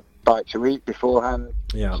 have a bite to eat beforehand,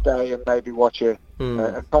 stay and maybe watch a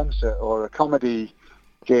concert or a comedy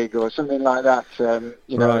gig or something like that, at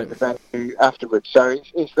the venue afterwards. So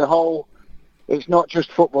it's the whole. It's not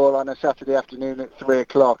just football on a Saturday afternoon at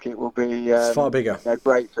 3:00. It will be it's far bigger.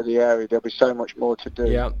 Great for the area. There'll be so much more to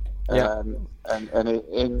do. And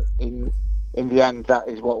in the end, that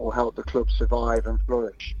is what will help the club survive and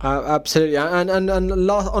flourish. Absolutely. And on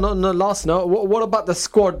the last note, what about the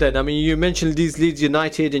squad then? I mean, you mentioned these Leeds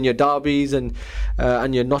United and your derbies and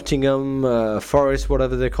your Nottingham Forest,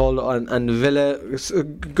 whatever they're called, and Villa.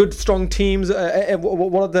 Good, strong teams.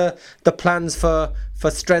 What are the plans for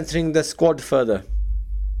strengthening the squad further?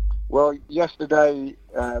 Well, yesterday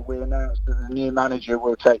we announced that the new manager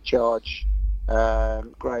will take charge.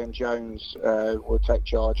 Graham Jones will take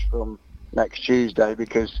charge from next Tuesday,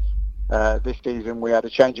 because this season we had a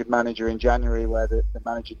change of manager in January where the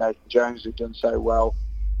manager Nathan Jones, who'd done so well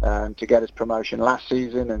to get us promotion last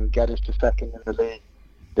season and get us to second in the league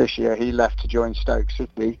this year, he left to join Stoke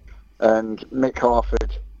City, and Mick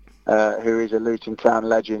Harford, who is a Luton Town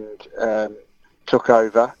legend, took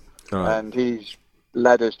over, and he's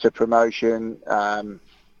led us to promotion,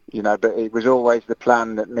 but it was always the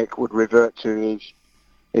plan that Mick would revert to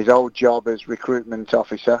his old job as recruitment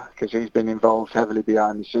officer, because he's been involved heavily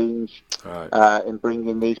behind the scenes in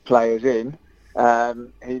bringing these players in.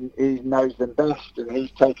 He knows them best and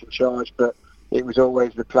he's taken charge, but it was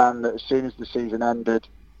always the plan that as soon as the season ended,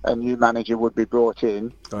 a new manager would be brought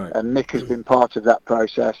in, and Mick has been part of that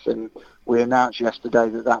process, and we announced yesterday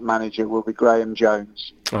that manager will be Graham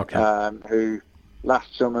Jones, who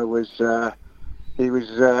last summer was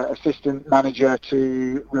assistant manager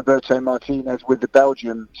to Roberto Martinez with the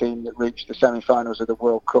Belgium team that reached the semi-finals of the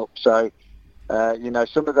World Cup. So,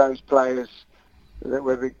 some of those players that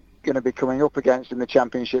we're going to be coming up against in the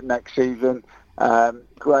Championship next season,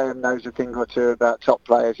 Graham knows a thing or two about top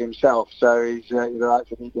players himself. So he's the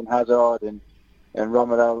likes of Eden Hazard and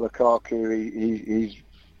Romelu Lukaku. He's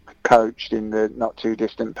coached in the not too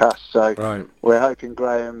distant past. So we're hoping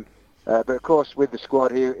Graham. But of course, with the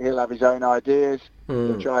squad, he'll have his own ideas.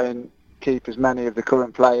 He'll try and keep as many of the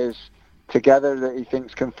current players together that he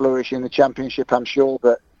thinks can flourish in the Championship, I'm sure.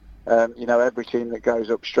 But every team that goes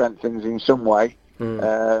up strengthens in some way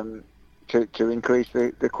to increase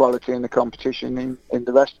the quality and the competition in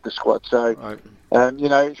the rest of the squad. So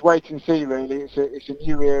it's wait and see. Really, it's a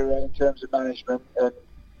new era in terms of management.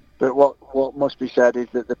 But what must be said is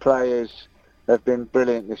that the players have been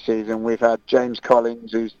brilliant this season. We've had James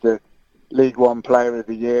Collins, who's the League One Player of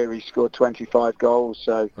the Year. He scored 25 goals,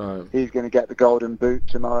 so he's going to get the Golden Boot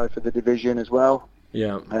tomorrow for the division as well.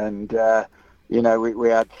 And we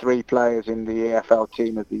had 3 players in the EFL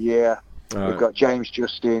Team of the Year. We've got James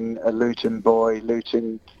Justin, a Luton boy.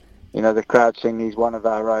 Luton, the crowd sing he's one of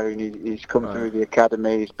our own. He's come through the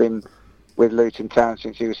academy. He's been with Luton Town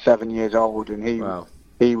since he was 7 years old, and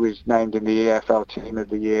he was named in the EFL Team of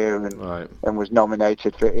the Year and was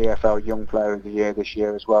nominated for EFL Young Player of the Year this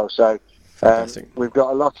year as well. So we've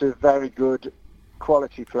got a lot of very good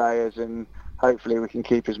quality players, and hopefully we can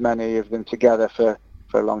keep as many of them together for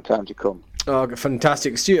a long time to come. Oh,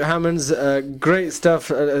 fantastic. Stuart Hammonds, great stuff.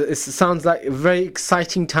 It sounds like very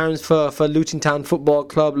exciting times for Luton Town Football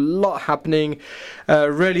Club. A lot happening.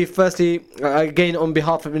 Really, firstly, again, on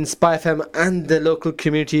behalf of Inspire FM and the local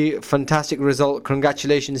community, fantastic result.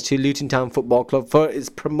 Congratulations to Luton Town Football Club for its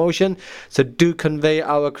promotion. So do convey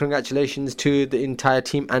our congratulations to the entire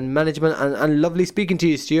team and management. And lovely speaking to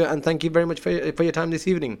you, Stuart. And thank you very much for your time this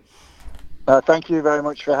evening. Thank you very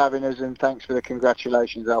much for having us, and thanks for the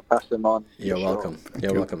congratulations. I'll pass them on. You're welcome.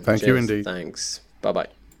 You're welcome. Thank you indeed. Thanks. Bye-bye.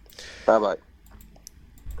 Bye-bye.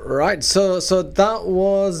 Right, so that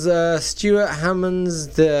was Stuart Hammonds,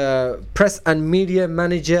 the press and media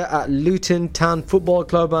manager at Luton Town Football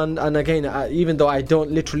Club, and again, even though I don't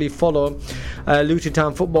literally follow Luton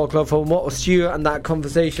Town Football Club, from what Stuart and that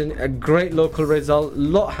conversation, a great local result, a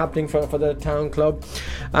lot happening for the town club,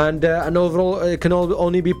 and overall it can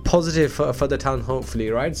only be positive for the town, hopefully,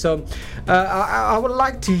 right? So I would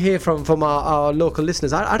like to hear from our local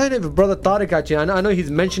listeners. I don't know if Brother Tariq actually, I know he's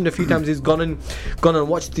mentioned a few times he's gone and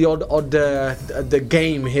watched the odd the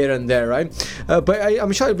game here and there, right? But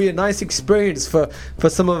I'm sure it'll be a nice experience for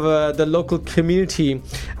some of the local community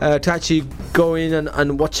to actually go in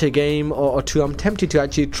and watch a game or two. I'm tempted to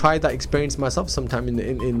actually try that experience myself sometime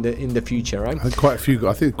in the future, right? I think quite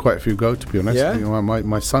a few go, to be honest. Yeah? You know,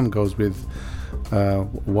 my son goes with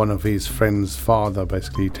one of his friends' father.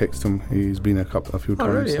 Basically, he texts him. He's been a few times. Oh,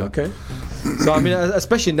 really? So. Okay. So I mean,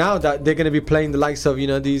 especially now that they're going to be playing the likes of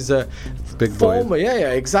these Big former, boys.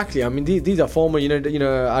 yeah, exactly. I mean, these are former. I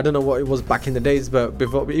don't know what it was back in the days, but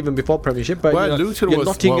even before Premiership. But Luton was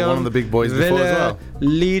Nottingham, one of the big boys Villa, before as well.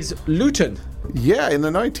 Leeds, Luton. Yeah, in the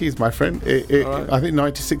 90s, my friend. Right. I think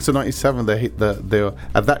 96 or 97, they hit they were,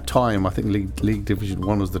 at that time, I think League Division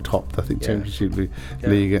 1 was the top. I think Championship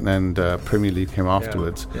League and Premier League came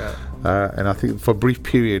afterwards. Yeah. And I think for a brief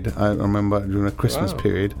period, I remember during a Christmas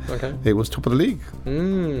period, it was top of the league.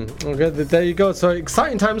 Okay, there you go. So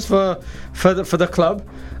exciting times for the club,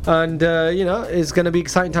 and it's going to be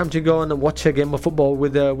exciting time to go and watch a game of football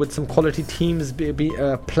with some quality teams be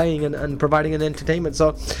playing and providing an entertainment.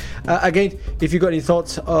 So again, if you've got any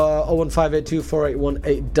thoughts, 01582 481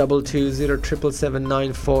 822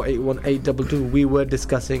 0779 481 822. We were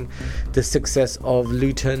discussing the success of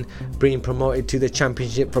Luton being promoted to the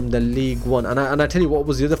Championship from the League One, and I tell you what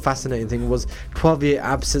was the other fascinating thing was 12-year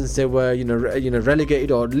absence. They were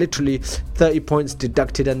relegated, or literally 30 points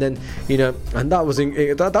deducted, and then and that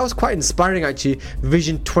was quite inspiring actually.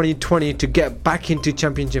 Vision 2020 to get back into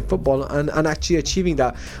Championship football and actually achieving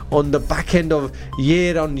that on the back end of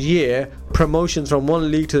year on year promotions from one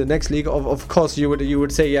league to the next league. Of course you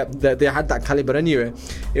would say that they had that caliber anyway.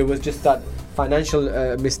 It was just that financial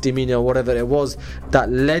misdemeanor, whatever it was, that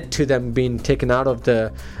led to them being taken out of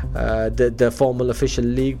the formal official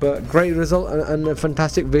league. But great result and a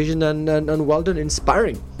fantastic vision and well done,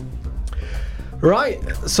 inspiring. Right,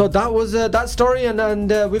 so that was that story, and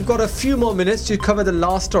we've got a few more minutes to cover the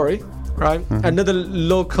last story, right? Mm-hmm. Another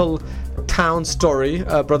local town story,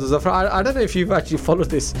 Brother Zafar. I don't know if you've actually followed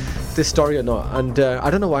this story or not, and I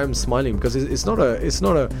don't know why I'm smiling, because it's not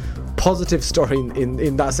a positive story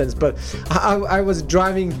in that sense. But I was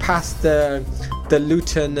driving past the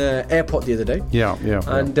Luton airport the other day. Yeah.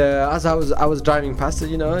 And as I was driving past,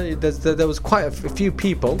 there was quite a few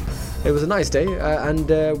people. It was a nice day, and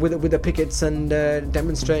with the pickets and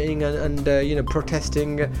demonstrating and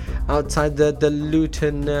protesting outside the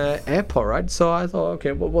Luton airport, right? So I thought,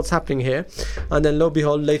 okay, what's happening here? And then lo and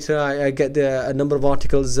behold, later I get a number of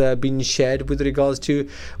articles being shared with regards to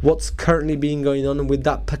what's currently being going on with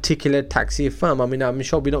that particular taxi firm. I mean, I'm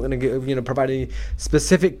sure we're not going to provide any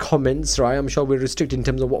specific comments, right? I'm sure we're restricted in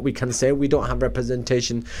terms of what we can say. We don't have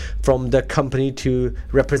representation from the company to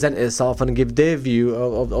represent itself and give their view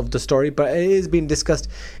of the story, but it is being discussed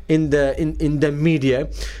in the media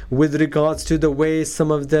with regards to the way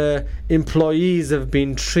some of the employees have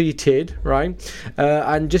been treated, right?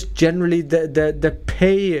 And just generally the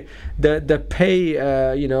pay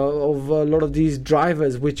of a lot of these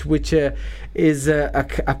drivers, which is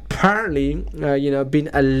apparently been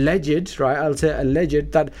alleged, right? I'll say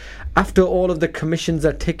alleged, that after all of the commissions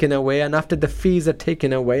are taken away, and after the fees are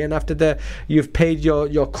taken away, and after you've paid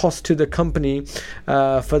your cost to the company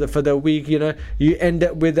for the week, you end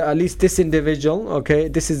up with, at least this individual, okay,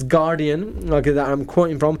 this is Guardian, okay, that I'm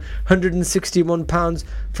quoting from, £161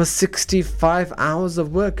 for 65 hours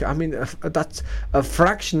of work. I mean, that's a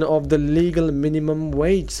fraction of the legal minimum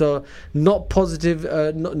wage. So not positive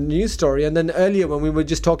news story. And then earlier when we were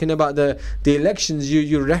just talking about the elections,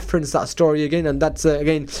 you referenced that story again, and that's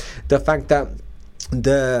again the fact that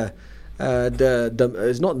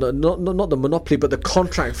it's not the monopoly, but the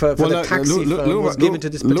contract for the taxi firm was given to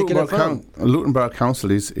this particular firm. Luton Borough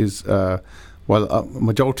Council is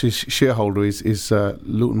majority shareholder is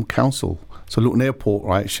Luton Council. So Luton Airport,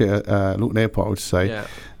 right? Luton Airport, I would say. Yeah.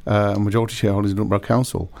 Majority shareholder is Luton Borough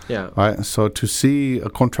Council. Yeah. Right. So to see a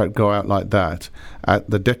contract go out like that at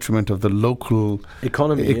the detriment of the local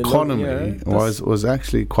economy was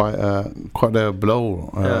actually quite a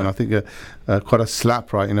blow, and I think quite a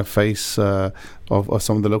slap right in the face of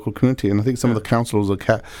some of the local community. And I think some of the councillors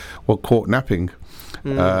were caught napping.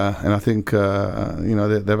 And I think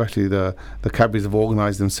they've actually the cabbies have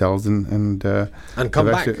organised themselves and come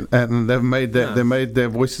back, and they've made their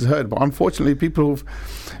voices heard. But unfortunately, people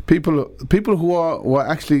who were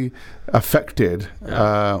actually affected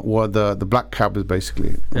were the black cabs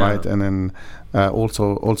basically, right? And then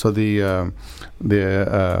also the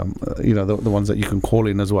ones that you can call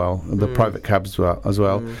in as well, the private cabs as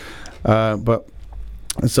well. But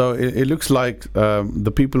so it looks like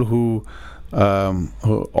the people who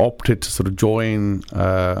opted to sort of join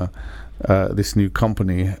this new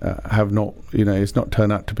company have not, it's not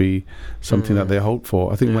turned out to be something that they hoped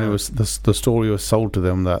for. I think when it was the story was sold to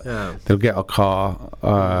them that they'll get a car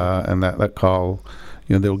and that car,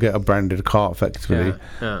 they'll get a branded car effectively,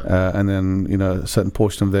 and then a certain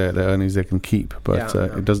portion of their earnings they can keep, but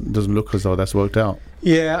it doesn't look as though that's worked out.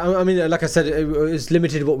 Yeah, I mean, like I said, it's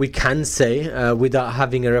limited what we can say without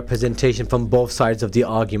having a representation from both sides of the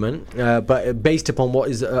argument. But based upon what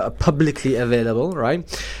is publicly available, right?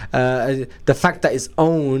 The fact that it's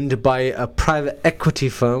owned by a private equity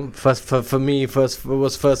firm, for me, was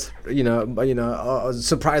surprise.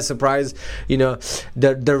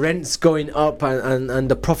 The rents going up and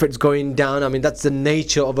the profits going down. I mean, that's the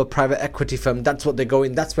nature of a private equity firm. That's what they go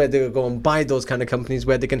in. That's where they go and buy those kind of companies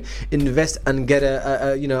where they can invest and get a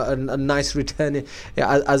nice return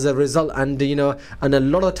as a result. And and a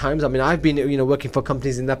lot of times, I mean, I've been working for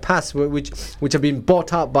companies in the past which have been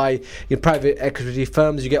bought up by private equity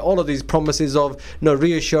firms. You get all of these promises of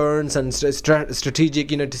reassurance and strategic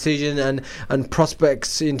decision and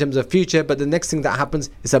prospects in terms of future, but the next thing that happens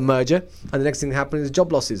is a merger, and the next thing that happens is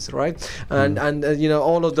job losses, right? And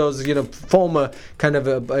all of those former kind of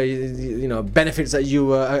benefits that you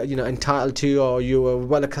were entitled to or you were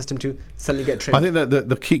well accustomed to suddenly get trimmed. I think that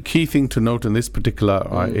the key thing to note in this particular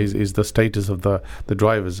is the status of the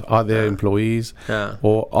drivers. Are they employees,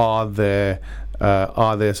 or are they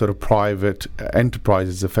sort of private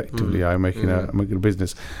enterprises effectively are making a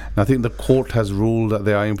business? And I think the court has ruled that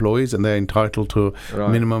they are employees and they're entitled to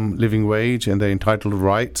minimum living wage and they're entitled to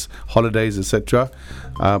rights, holidays, etc.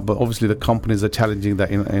 But obviously the companies are challenging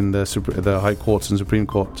that in the high courts and Supreme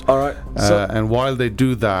Courts. All right. And while they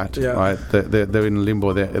do that, right, they're in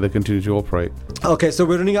limbo. They continue to operate. Okay, so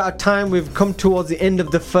we're running out of time. We've come towards the end of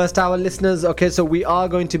the first hour, listeners. Okay, so we are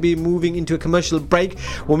going to be moving into a commercial break.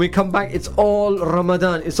 When we come back, it's all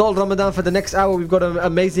Ramadan. It's all Ramadan for the next hour. We've got an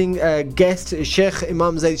amazing guest, Sheikh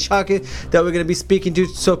Imam Zaid Shakir, that we're going to be speaking to.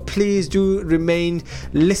 So please do remain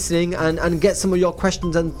listening and get some of your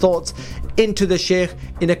questions and thoughts into the Sheikh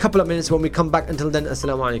in a couple of minutes when we come back. Until then,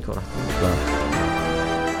 Assalamu alaikum.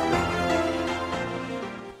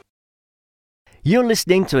 You're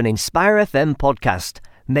listening to an Inspire FM podcast,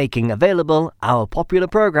 making available our popular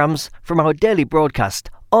programs from our daily broadcast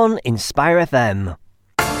on Inspire FM.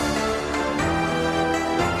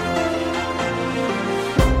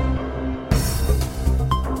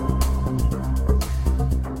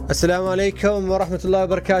 Assalamu alaikum wa rahmatullahi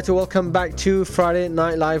wa barakatuh. Welcome back to Friday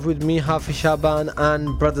Night Live with me, Hafiz Shaban,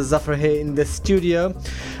 and Brother Zafar here in the studio.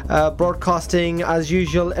 Broadcasting as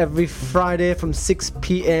usual every Friday from 6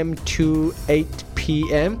 p.m. to 8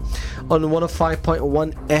 p.m. on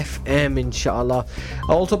 105.1 FM, inshallah.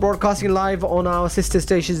 Also broadcasting live on our sister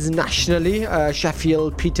stations nationally,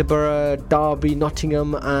 Sheffield, Peterborough, Derby,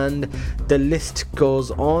 Nottingham, and the list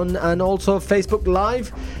goes on. And also Facebook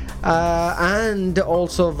Live. And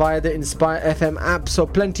also via the Inspire FM app. So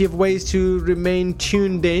plenty of ways to remain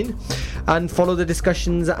tuned in and follow the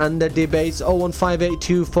discussions and the debates.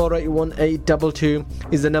 01582 481822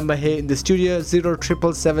 is the number here in the studio.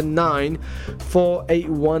 07779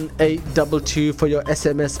 481822 for your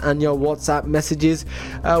SMS and your WhatsApp messages.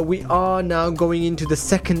 We are now going into the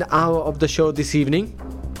second hour of the show this evening.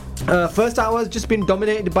 First hour has just been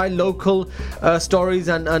dominated by local stories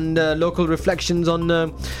and local reflections on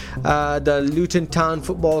the Luton Town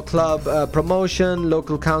Football Club promotion,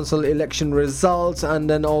 local council election results, and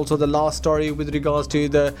then also the last story with regards to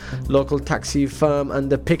the local taxi firm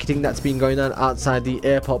and the picketing that's been going on outside the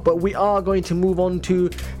airport. But we are going to move on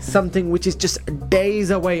to something which is just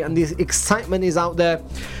days away, and the excitement is out there.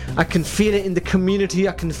 I can feel it in the community,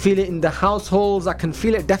 I can feel it in the households, I can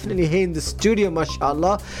feel it definitely here in the studio,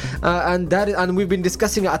 mashallah. And we've been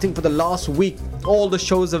discussing it, I think, for the last week. All the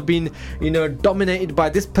shows have been, dominated by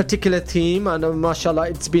this particular theme, and mashallah,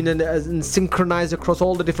 it's been synchronized across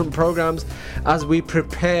all the different programs as we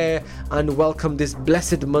prepare and welcome this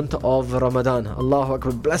blessed month of Ramadan. Allahu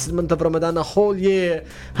Akbar, blessed month of Ramadan. A whole year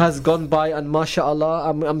has gone by, and mashallah,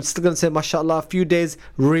 I'm still going to say mashallah, a few days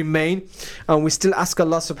remain, and we still ask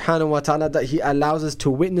Allah subhanahu wa ta'ala that He allows us to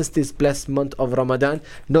witness this blessed month of Ramadan.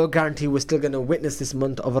 No guarantee we're still going to witness this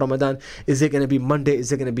month of Ramadan. Is it going to be Monday?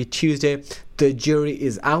 Is it going to be Tuesday? The jury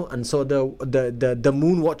is out, and so the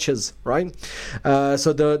moon watchers, right?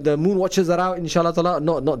 So the moon watchers are out, inshallah ta'ala.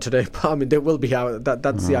 Not today, but I mean they will be out.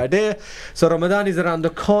 That's the idea. So Ramadan is around the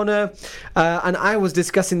corner, and I was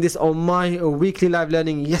discussing this on my weekly live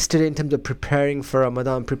learning yesterday in terms of preparing for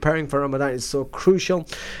Ramadan. Preparing for Ramadan is so crucial,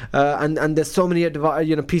 and there's so many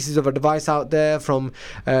pieces of advice out there, from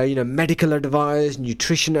medical advice,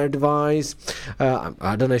 nutrition advice.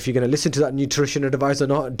 I don't know if you're going to listen to that nutrition advice or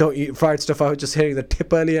not. Don't eat fried stuff. I was just hearing the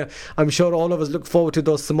tip earlier. I'm sure all of us look forward to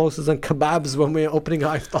those samosas and kebabs when we're opening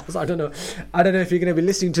our iftars. I don't know if you're going to be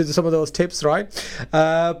listening to some of those tips, right?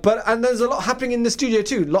 And there's a lot happening in the studio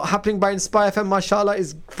too. A lot happening by Inspire FM. Mashallah,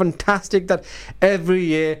 is fantastic that every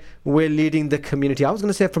year we're leading the community. I was going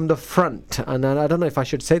to say from the front, and I don't know if I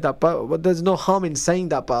should say that, but there's no harm in saying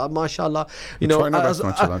that. But mashallah, I'm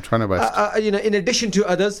trying my best. In addition to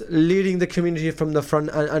others, leading the community from the front,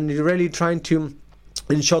 and really trying to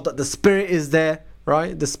ensure that the spirit is there.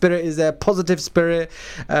 Right, the spirit is a positive spirit.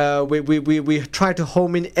 We try to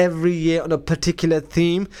home in every year on a particular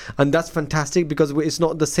theme, and that's fantastic because it's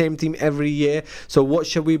not the same theme every year. So what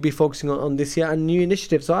should we be focusing on this year, and new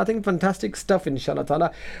initiatives? So I think fantastic stuff, inshallah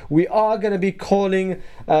ta'ala. We are going to be calling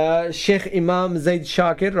Sheikh Imam Zaid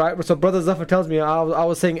Shakir, right? So Brother Zafar tells me, I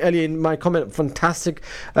was saying earlier in my comment, fantastic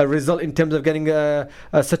result in terms of getting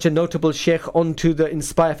such a notable Sheikh onto the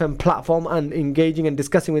Inspire FM platform and engaging and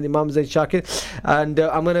discussing with Imam Zaid Shakir. And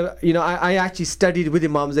I'm gonna, I actually studied with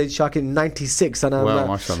Imam Zaid Shakir in '96, and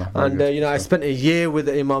mashallah, I spent a year with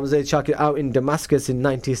Imam Zaid Shakir out in Damascus in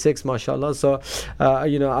 '96, mashallah. So,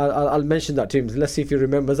 I'll mention that to him. Let's see if he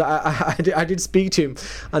remembers. I did speak to him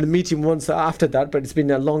and meet him once after that, but it's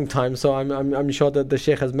been a long time. So I'm sure that the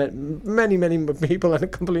Sheikh has met many people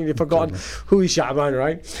and completely forgotten who is Sha'ban,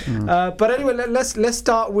 right? But anyway, let's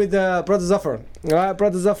start with Brother Zafar. Right,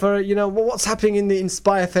 Brother Zafar, what's happening in the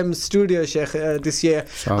Inspire FM studio, Sheikh, this year,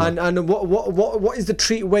 and what is the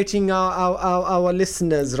treat waiting our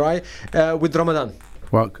listeners, right, with Ramadan?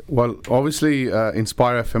 Well, obviously,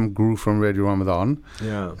 Inspire FM grew from Radio Ramadan,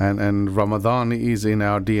 and Ramadan is in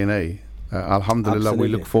our DNA. Alhamdulillah, we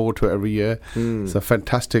look forward to it every year. It's a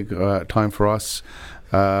fantastic time for us.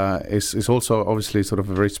 It's also obviously sort of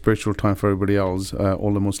a very spiritual time for everybody else,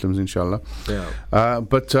 all the Muslims, inshallah.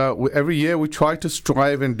 But every year we try to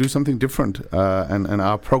strive and do something different, and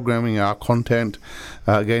our programming, our content,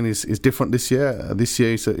 again, is different this year. This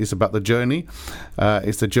year is about the journey.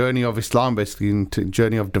 It's the journey of Islam, basically,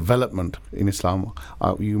 journey of development in Islam.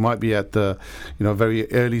 You might be at the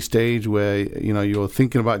very early stage where you're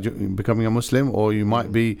thinking about becoming a Muslim, or you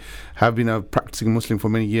might have been a practicing Muslim for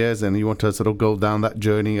many years, and you want to sort of go down that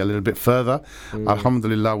journey a little bit further.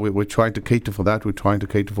 Alhamdulillah, we're trying to cater for that. We're trying to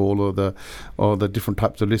cater for all the different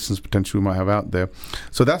types of listeners potentially we might have out there.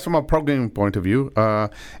 So that's from a programming point of view.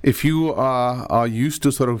 If you are used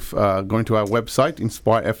to sort of going to our website,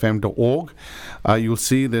 inspirefm.org, you'll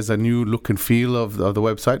see there's a new look and feel of the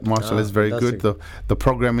website. Mashallah, is very good. The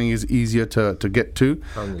programming is easier to get to.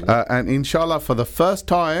 And inshallah, for the first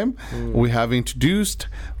time, we have introduced,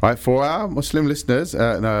 right, for our Muslim listeners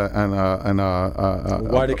and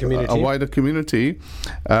wider community,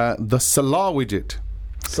 the Salah widget.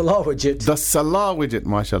 Salah widget. The Salah widget,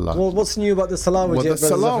 mashallah. Well, what's new about the Salah widget? Well, the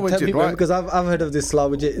Salah widget, right? Because I've heard of this Salah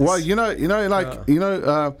widget. Well,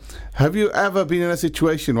 have you ever been in a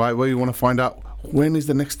situation, right, where you want to find out when is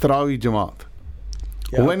the next Tarawih Jamaat?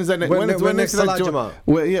 Yeah. When is the next Salah Jamaat?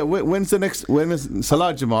 When is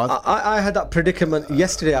Salah Jamaat? I had that predicament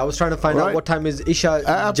yesterday. I was trying to find out what time is Isha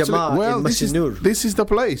Jamaat in Masjid Noor. This is the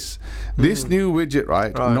place. This new widget,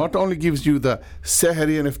 right, not only gives you the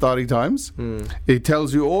Sehri and Iftari times, it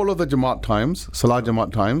tells you all of the Jamaat times, Salah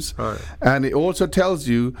Jamaat times, and it also tells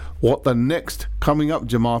you what the next coming up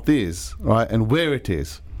Jamaat is, right, and where it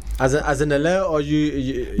is. As an alert, or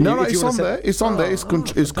you No, it's on there. It's on there.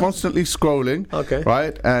 It's constantly scrolling. Okay.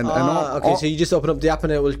 Right. Okay. So you just open up the app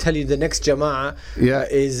and it will tell you the next Jama'ah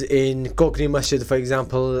is in Kokni Masjid, for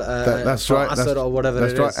example. That's right. Asr or whatever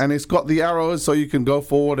that's it right. is. And it's got the arrows, so you can go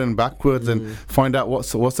forward and backwards and find out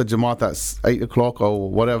what's the Jamaat that's 8 o'clock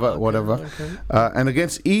or whatever. Okay. And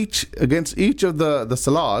against each of the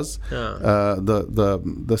salahs,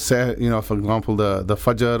 for example, the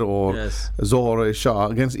Fajr or Zohr or Isha,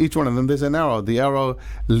 against each one of them there's an arrow. The arrow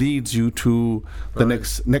leads you to the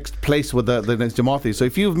next place where the next Jamaat is. So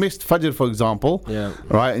if you've missed Fajr, for example,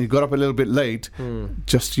 right, and you got up a little bit late,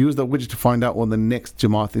 just use the widget to find out when the next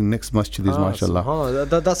Jamaat in the next masjid is, mashallah.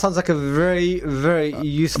 That sounds like a very, very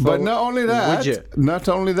useful But not only that,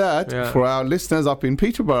 widget. For our listeners up in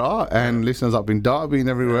Peterborough and listeners up in Derby and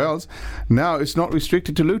everywhere else, now it's not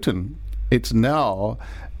restricted to Luton. It's now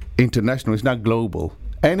international. It's now global.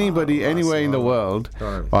 Anybody, anywhere in the world,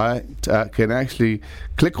 right, can actually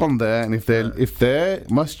click on there, and if their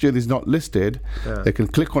masjid is not listed, they can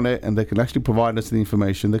click on it and they can actually provide us the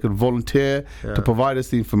information. They can volunteer to provide us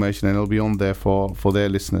the information, and it'll be on there for their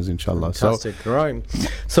listeners, inshallah. Fantastic, right?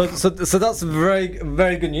 So that's very,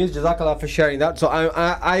 very good news. Jazakallah for sharing that. So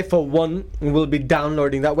I for one will be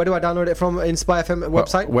downloading that. Where do I download it from? Inspire FM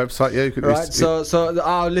website. Website, yeah. You could. Right. So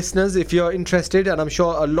our listeners, if you're interested, and I'm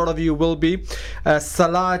sure a lot of you will be,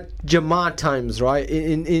 Salah Jamaat times, right?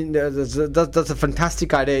 That's a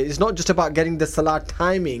fantastic idea. It's not just about getting the Salah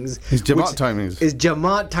timings. It's Jamaat timings. It's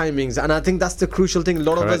Jamaat timings, and I think that's the crucial thing. A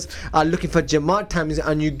lot of us are looking for Jamaat timings,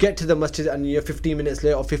 and you get to the masjid and you're 15 minutes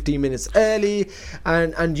late or 15 minutes early,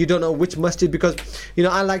 and you don't know which masjid, because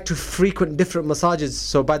I like to frequent different massages.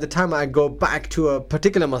 So by the time I go back to a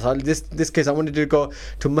particular masjid, this case I wanted to go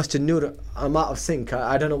to Masjid Nur. I'm out of sync.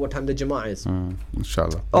 I don't know what time the Jamaat is.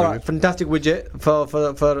 Inshallah. All right, fantastic widget for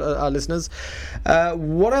our listeners.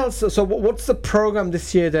 What else? So what's the program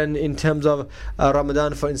this year then in terms of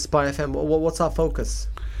Ramadan for Inspire FM? What's our focus?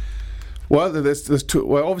 Well, there's two.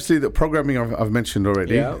 Well, obviously the programming I've mentioned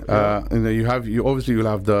already. You'll have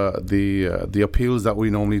the appeals that we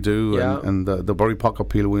normally do, and the Bury Park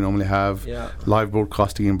appeal we normally have. Live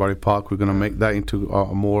broadcasting in Bury Park. We're going to make that into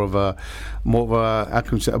more of a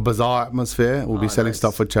bazaar atmosphere. We'll be selling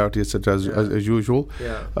stuff for charity, etc. as usual.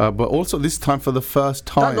 But also this time, for the first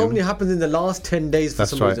time, that normally happens in the last 10 days for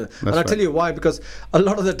some reason. And I'll tell you why, because a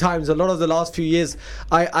lot of the last few years,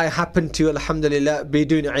 I happen to, alhamdulillah, be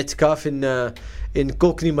doing i'tikaf in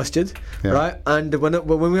Kokni Masjid, right? And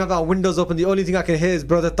when we have our windows open, the only thing I can hear is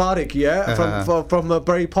Brother Tariq, from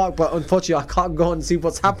Bury Park. But unfortunately, I can't go and see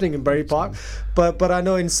what's happening in Bury Park. But I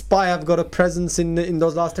know Inspire have got a presence in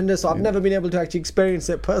those last 10 days, so I've never been able to actually experience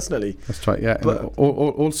it personally. That's right, yeah. But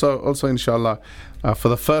also, inshallah, for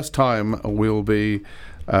the first time, we'll be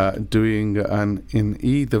doing an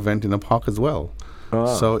Eid event in the park as well.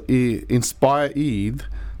 So Inspire Eid,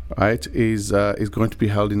 right, is going to be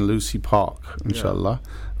held in Lucy Park, inshallah.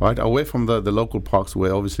 Right, away from the local parks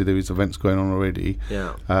where obviously there is events going on already.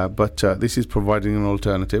 But this is providing an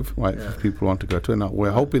alternative, right, for people who want to go to it. Now we're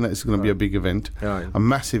hoping that it's going to be a big event, a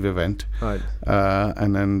massive event.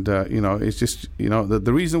 And it's just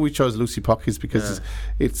the reason we chose Lucy Park is because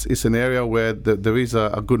it's an area where there is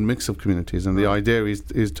a good mix of communities, and the idea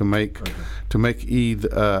is to make Eid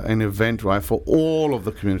an event, right, for all of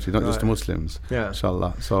the community, not just the Muslims.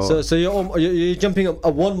 Inshallah. So you're jumping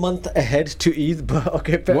 1 month ahead to Eid, but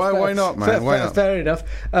okay. Why not, man? Why not? Fair enough.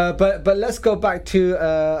 But let's go back to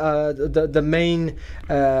the main,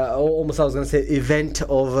 almost I was going to say, event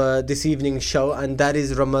of this evening's show, and that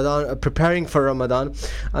is Ramadan, preparing for Ramadan.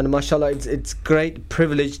 And mashallah, it's great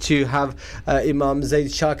privilege to have Imam Zaid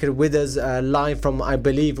Shakir with us live from, I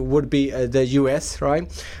believe, would be the US, right?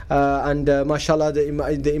 And mashallah,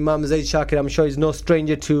 the Imam Zaid Shakir, I'm sure, is no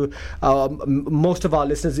stranger to most of our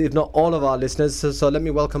listeners, if not all of our listeners. So let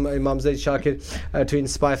me welcome Imam Zaid Shakir to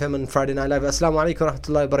Inspire FM on Friday Night Live. Assalamu alaikum wa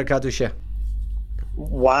rahmatullahi wa barakatuh, Sheikh.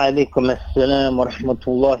 Wa alaikum assalam wa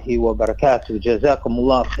rahmatullahi wa barakatuh.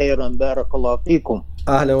 Jazakumullah khairan, barakallahu feekum.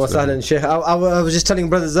 Ahlan wa sahlan, Sheikh. I was just telling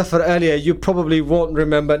Brother Zafar earlier, you probably won't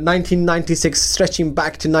remember 1996, stretching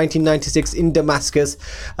back to 1996 in Damascus.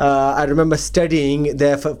 I remember studying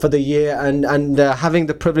there for the year and having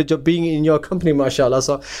the privilege of being in your company, mashallah.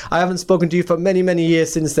 So I haven't spoken to you for many, many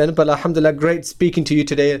years since then, but alhamdulillah, great speaking to you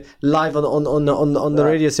today live on the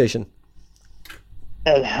radio station.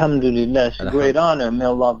 Alhamdulillah, it's a great honor. May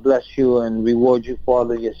Allah bless you and reward you for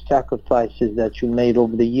all of your sacrifices that you made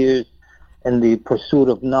over the years, and the pursuit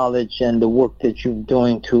of knowledge and the work that you're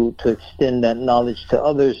doing to extend that knowledge to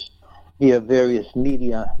others via various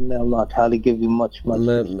media. May Allah Ta'ala give you much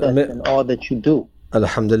respect in all that you do.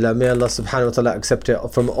 Alhamdulillah, may Allah subhanahu wa ta'ala accept it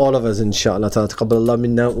from all of us, inshallah ta'ala. Taqabbal Allah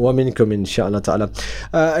minna wa minkum, inshallah ta'ala.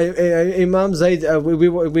 Imam Zaid,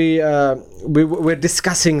 we're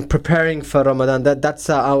discussing preparing for Ramadan. That's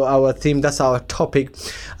our theme, that's our topic.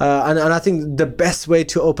 And I think the best way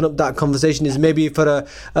to open up that conversation is maybe for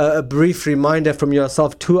a brief reminder from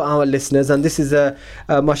yourself to our listeners. And this is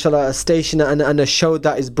mashallah, a station and a show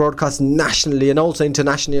that is broadcast nationally and also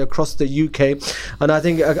internationally across the UK. And I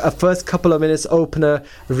think a first couple of minutes open a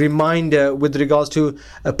reminder with regards to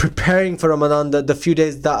preparing for Ramadan, the few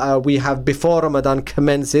days that we have before Ramadan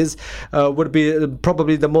commences would be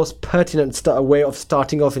probably the most pertinent way of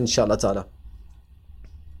starting off, inshallah ta'ala.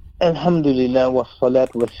 Alhamdulillah wa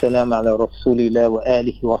salatu wa salam ala rasulillah wa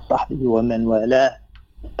alihi wa sahbihi wa man wala.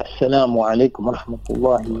 Assalamu alaikum wa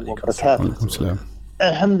rahmatullahi wa barakatuh.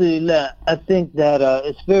 Alhamdulillah, I think that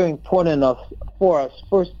it's very important for us,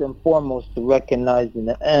 first and foremost, to recognize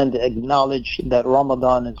and acknowledge that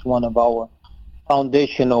Ramadan is one of our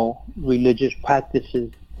foundational religious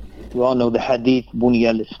practices. We all know the hadith, Bunya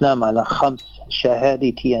al-Islam ala khams,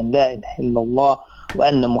 shahadati an la ilaha illallah, wa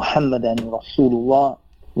anna Muhammadan Rasulullah,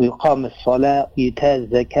 wa iqam al-salah, wa ita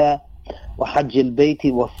al-zakah, wa hajj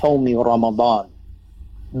al-bayti, wa sawmi Ramadan.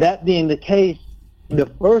 That being the case, the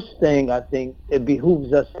first thing I think it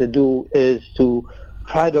behooves us to do is to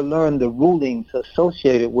try to learn the rulings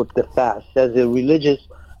associated with the fast. As a religious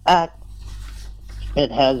act, it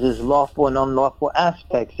has its lawful and unlawful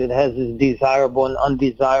aspects. It has its desirable and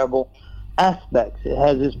undesirable aspects. It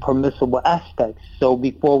has its permissible aspects. So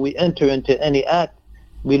before we enter into any act,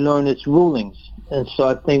 we learn its rulings. And so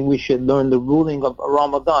I think we should learn the ruling of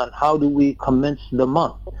Ramadan. How do we commence the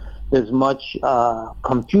month? There's much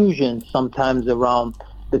confusion sometimes around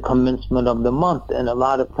the commencement of the month, and a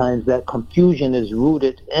lot of times that confusion is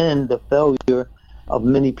rooted in the failure of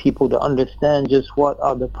many people to understand just what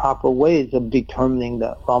are the proper ways of determining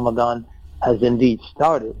that Ramadan has indeed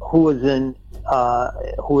started. Who is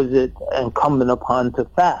it incumbent upon to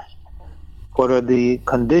fast? What are the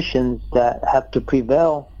conditions that have to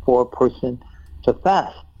prevail for a person to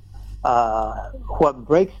fast? What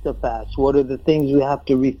breaks the fast? What are the things we have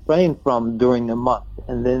to refrain from during the month?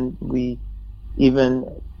 And then we, even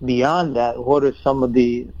beyond that, what are some of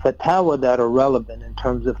the fatwa that are relevant in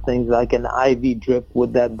terms of things like an IV drip?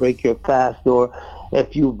 Would that break your fast? Or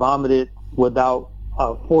if you vomited without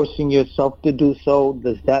forcing yourself to do so,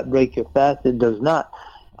 does that break your fast? It does not.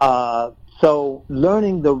 So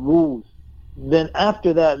learning the rules. Then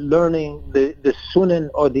after that, learning the sunan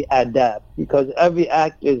or the adab, because every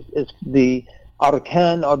act is the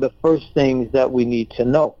arkan or the first things that we need to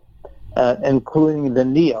know, including the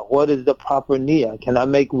niyyah. What is the proper niyyah? Can I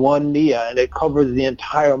make one niyyah and it covers the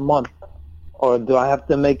entire month? Or do I have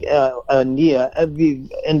to make a niyyah every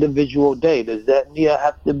individual day? Does that niyyah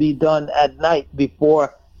have to be done at night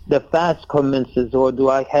before the fast commences? Or do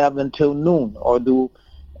I have until noon?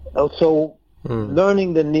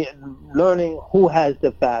 Learning who has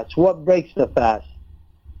the fast, what breaks the fast,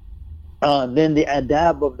 then the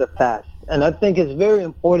adab of the fast. And I think it's very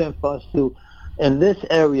important for us to, in this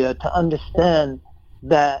area, to understand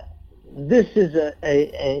that this is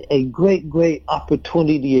a great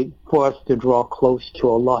opportunity for us to draw close to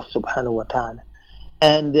Allah subhanahu wa ta'ala.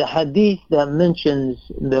 And the hadith that mentions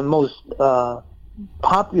the most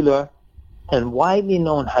popular and widely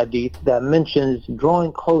known hadith that mentions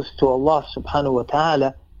drawing close to Allah subhanahu wa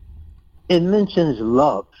ta'ala, it mentions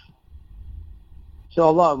love. So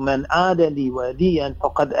Allah, man adali waliyan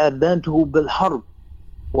faqad adantuhu bil harb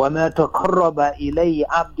wa ma taqarraba ilayya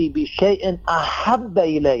abdi bi shay'in ahabba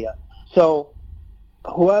ilayya. So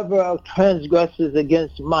whoever transgresses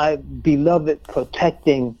against my beloved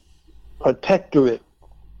protectorate,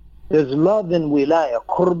 there's love in wilaya,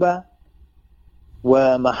 qurba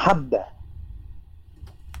wa mahabba.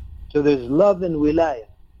 So there's love in wilayah.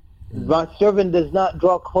 My servant does not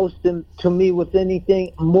draw close to me with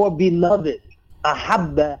anything more beloved.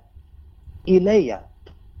 Ahabba ilayya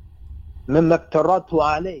mimma iftaratu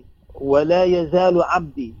alayh wa la yazalu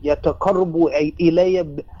abdi yataqarrabu ilayya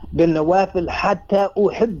bin nawafil hatta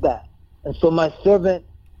uhibba. And so my servant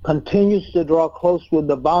continues to draw close with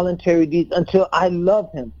the voluntary deeds until I love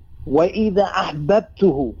him. Wa idha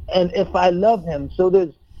ahbabtuhu, and if I love him. So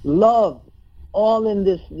there's love all in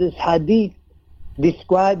this hadith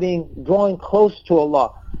describing drawing close to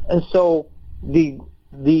Allah. And so the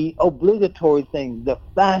obligatory things, the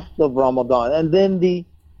fast of Ramadan, and then the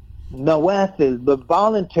nawafil, the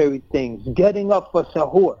voluntary things, getting up for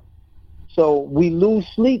sahur. So we lose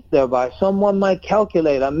sleep thereby. Someone might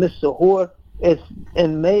calculate, I missed sahur. It's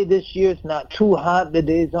in May this year, it's not too hot, the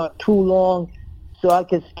days aren't too long. so I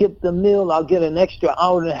can skip the meal. I'll get an extra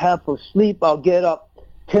hour and a half of sleep. I'll get up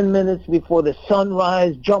 10 minutes before the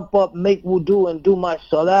sunrise, jump up, make wudu, and do my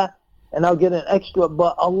salah, and I'll get an extra.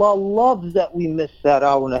 But Allah loves that we miss that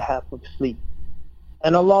hour and a half of sleep.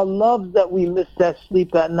 And Allah loves that we miss that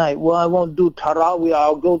sleep at night. Well, I won't do Taraweeh.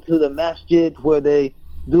 I'll go to the masjid where they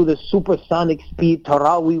do the supersonic speed.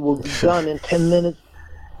 Taraweeh will be done in 10 minutes.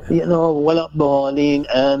 You know, وَلَا ضَالِينَ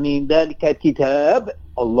آمِينَ ذَلِكَ كِتَابٌ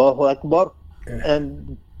Allahu Akbar.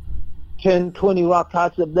 And 10, 20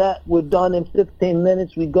 rakats of that, we're done in 15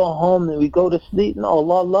 minutes. We go home and we go to sleep. No,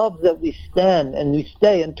 Allah loves that we stand and we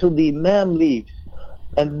stay until the Imam leaves.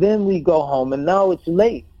 And then we go home. And now it's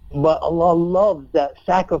late. But Allah loves that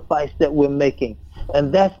sacrifice that we're making.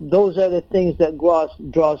 And those are the things that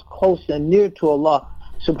draws close and near to Allah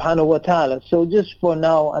subhanahu wa ta'ala. So just for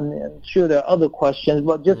now, I'm sure there are other questions,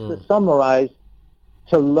 but just to summarize,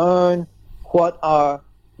 to learn what are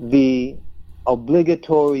the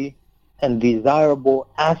obligatory and desirable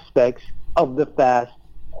aspects of the fast,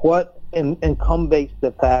 what encompasses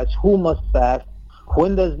the fast, who must fast,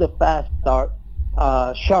 when does the fast start,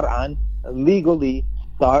 shar'an, legally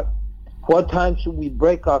start, what time should we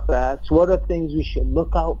break our fast, what are things we should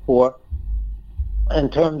look out for in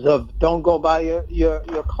terms of don't go by your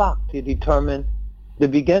clock to determine the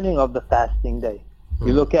beginning of the fasting day.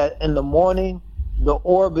 You look at in the morning, the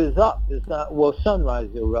orb is up. It's not, well, sunrise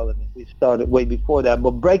is irrelevant. We started way before that.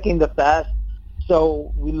 But breaking the fast,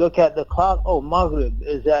 so we look at the clock, Maghrib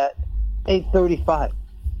is at 8:35.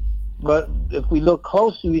 But if we look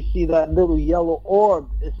closely, we see that little yellow orb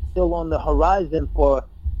is still on the horizon for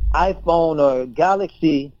iPhone or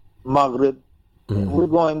Galaxy Maghrib. We're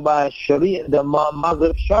going by Sharia, the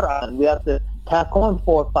Maghrib Shar'an. We have to tack on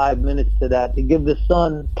 4 or 5 minutes to that to give the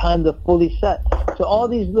sun time to fully set. So all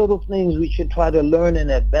these little things we should try to learn in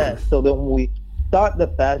advance so that when we start the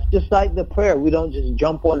fast, just like the prayer, we don't just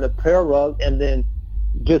jump on the prayer rug and then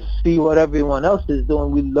just see what everyone else is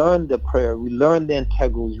doing. We learn the prayer, we learn the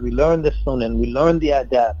integrals, we learn the sunnah, we learn the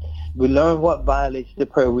adab, we learn what violates the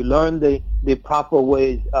prayer, we learn the proper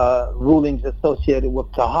ways, rulings associated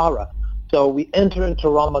with tahara. So we enter into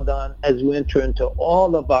Ramadan as we enter into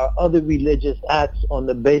all of our other religious acts on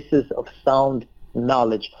the basis of sound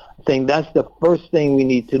knowledge. I think that's the first thing we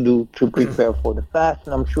need to do to prepare for the fast.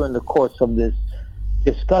 And I'm sure in the course of this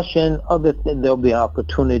discussion, there'll be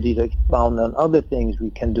opportunity to expound on other things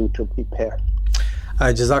we can do to prepare.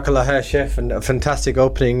 Jazakallah khair, Sheikh, and a fantastic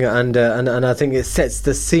opening, and I think it sets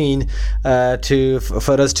the scene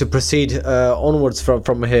for us to proceed onwards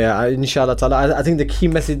from here. Inshallah ta'ala. I think the key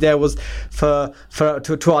message there was to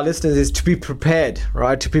our listeners is to be prepared,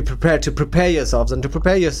 right? To be prepared, to prepare yourselves, and to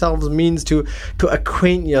prepare yourselves means to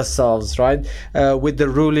acquaint yourselves, right, with the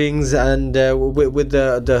rulings and with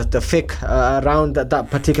the fiqh around that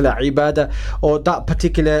particular ibadah or that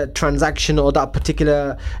particular transaction or that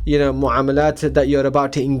particular muamalat that you're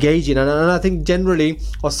about to engage in. And I think generally,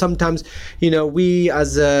 or sometimes, we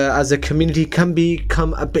as a community can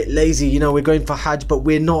become a bit lazy. We're going for Hajj, but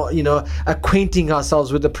we're not acquainting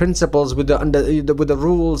ourselves with the principles, with the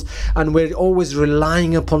rules, and we're always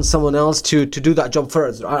relying upon someone else to do that job for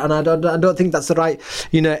us. And I don't think that's the right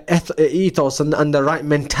ethos and the right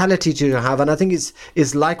mentality to have. And I think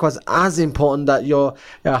it's likewise as important that you're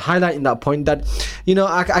highlighting that point, that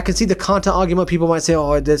I can see the counter argument. People might say,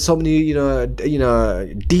 oh, there's so many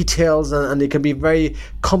details and it can be very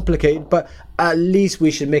complicated, but at least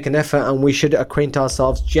we should make an effort and we should acquaint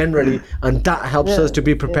ourselves generally, and that helps us to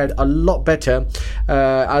be prepared a lot better,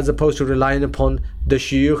 as opposed to relying upon the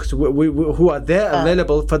shuyukhs who are there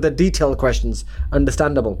available for the detailed questions.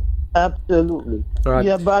 Understandable. Absolutely. Right.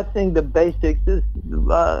 Yeah, but I think the basics is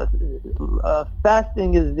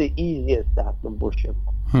fasting is the easiest act of worship.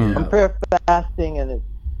 Compare fasting and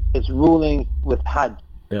its rulings with Hajj.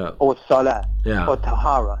 Or salah, or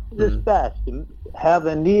tahara. Just fast. Have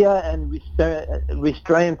a niyyah and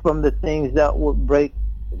restrain from the things that would break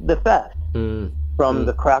the fast. From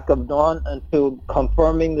the crack of dawn until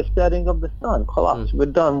confirming the setting of the sun. Khalas, we're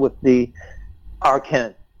done with the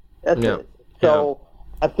arkan. That's it. So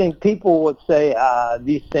I think people would say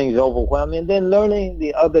these things are overwhelming. And then learning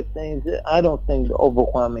the other things, I don't think they're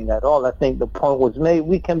overwhelming at all. I think the point was made.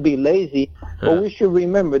 We can be lazy, but we should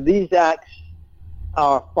remember these acts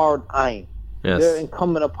are fard ayn. They're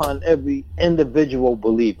incumbent upon every individual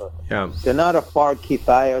believer. They're not a fard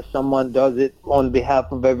kifaya. Someone does it on behalf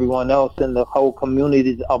of everyone else and the whole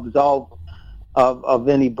community is absolved of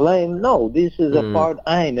any blame. No, this is a fard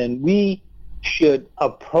ayn, and we should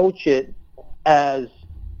approach it as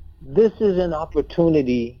this is an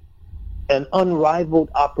opportunity, an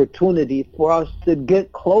unrivaled opportunity for us to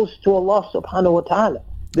get close to Allah subhanahu wa ta'ala.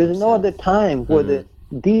 There's no other time where the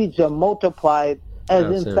deeds are multiplied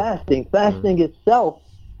as in fasting. Fasting itself,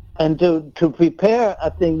 and to prepare, I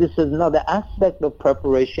think this is another aspect of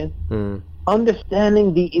preparation.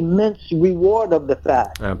 Understanding the immense reward of the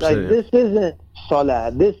fast. Absolutely. Like, this isn't salah,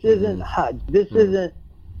 this isn't hajj, this isn't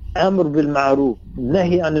amr bil ma'ruf,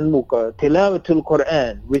 nahi anil munkar, tilawatul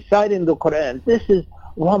Quran, reciting the Quran. This is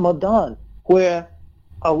Ramadan, where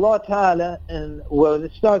Allah Ta'ala, and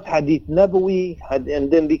it starts hadith nabawi and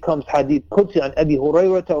then becomes hadith qudsi an Abi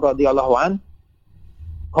Hurairah radiyallahu anhu.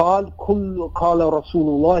 قال رسول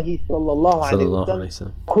الله صلى الله عليه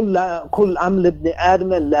وسلم كل عمل ابن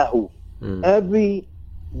آدم له. Every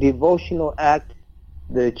devotional act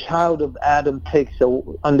the child of Adam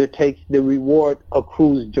undertakes, the reward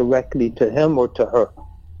accrues directly to him or to her.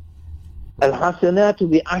 الحسنات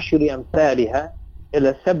بعشر أمثالها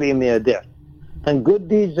إلى 700 ضعف. And good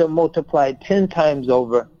deeds are multiplied 10 times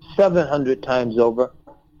over, 700 times over.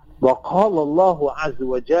 وقال الله عز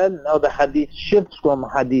وجل. Now the hadith shifts from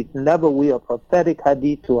hadith nabawi, a prophetic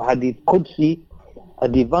hadith, to hadith qudsi, a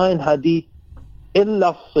divine hadith.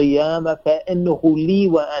 إلا الصيام فإنه لي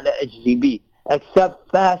وأنا أجزي به.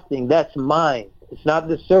 Except fasting, that's mine, it's not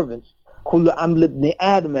the servants. كل عمل ابن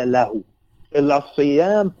آدم له إلا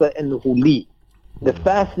الصيام فإنه لي. The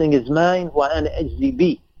fasting is mine وأنا أجزي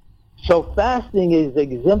به. So fasting is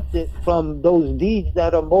exempted from those deeds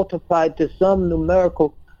that are multiplied to some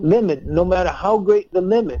numerical limit. No matter how great the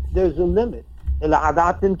limit, there's a limit.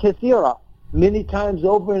 العادات كثيرة, many times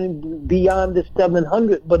over and beyond the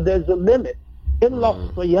 700, but there's a limit.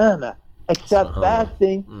 إلا الصيام, except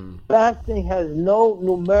fasting. Fasting has no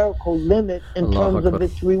numerical limit in terms of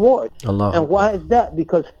its reward. And why is that?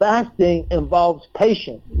 Because fasting involves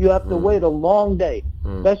patience. You have to wait a long day,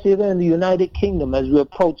 especially in the United Kingdom as we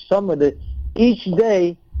approach summer. Each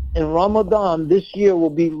day in Ramadan this year will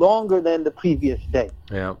be longer than the previous day.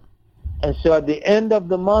 Yeah. And so at the end of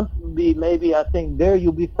the month will be maybe, I think there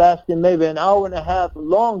you'll be fasting maybe an hour and a half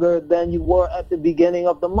longer than you were at the beginning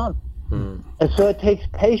of the month. And so it takes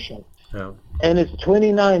patience. Yeah. And it's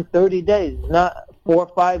 29, 30 days, not 4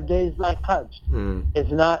 or 5 days like Hajj.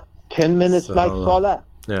 It's not 10 minutes like Salah.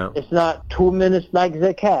 Yeah. It's not 2 minutes like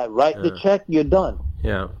Zakat. Write the check, you're done.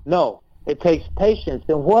 Yeah. No, it takes patience.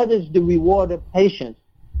 And what is the reward of patience?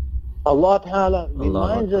 Allah Ta'ala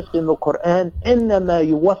reminds us in the Quran, إِنَّمَا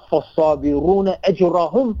يُوَفَّى الصَّابِرُونَ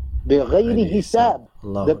أَجْرَهُم بِغَيْرِ حِسَابٍ.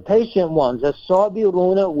 The patient ones, the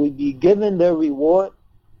sabiruna, will be given their reward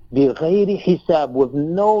بِغَيْرِ حِسَابٍ, with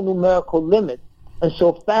no numerical limit. And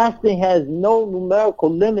so fasting has no numerical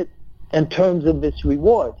limit in terms of its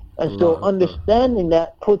reward. And so understanding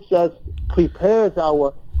that prepares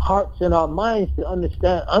our hearts and our minds to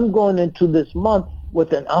understand, I'm going into this month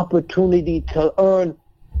with an opportunity to earn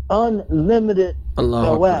unlimited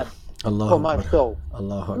thawab for my soul.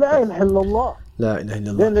 La ilaha illallah. La ilaha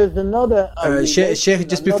illallah. Then there's another Sheikh,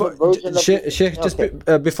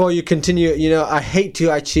 before you continue, I hate to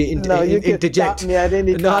actually interject. Me at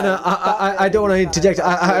any time. I don't want to interject.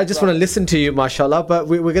 I just want to listen to you, mashallah. But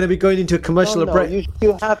we're going to be going into a commercial break.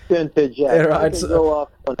 You have to interject. Right, you can go off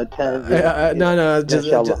on a tangent.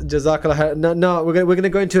 Jazakallah. No, we're going to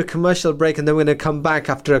go into a commercial break, and then we're going to come back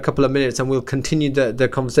after a couple of minutes, and we'll continue the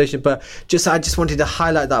conversation. But I just wanted to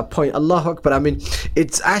highlight that point. Allahu Akbar. I mean,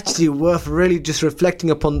 it's actually worth really just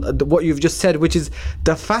reflecting upon what you've just said, which is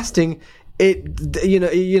the fasting.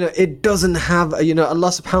 It doesn't have, Allah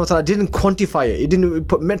subhanahu wa ta'ala didn't quantify it. He didn't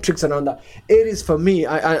put metrics around that. It is for me.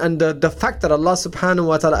 And the fact that Allah subhanahu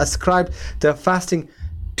wa ta'ala ascribed the fasting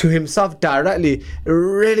to himself directly,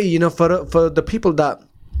 really, for the people that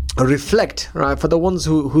reflect, right, for the ones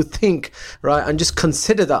who think, right, and just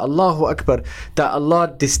consider that, Allahu Akbar, that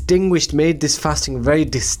Allah made this fasting very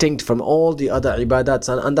distinct from all the other ibadats,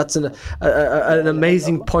 and that's an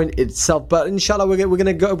amazing point itself. But inshallah we're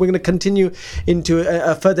gonna continue into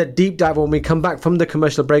a further deep dive when we come back from the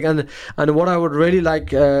commercial break. And what I would really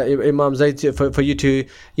like Imam Zaid for you to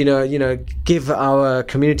give our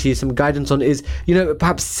community some guidance on is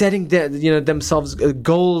perhaps setting themselves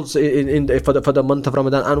goals for the month of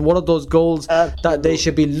Ramadan, and what are those goals that they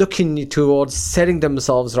should be looking towards setting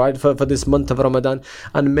themselves, right, for this month of Ramadan.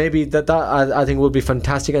 And maybe that I think will be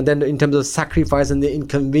fantastic. And then in terms of sacrifice and the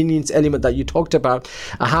inconvenience element that you talked about,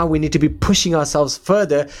 how we need to be pushing ourselves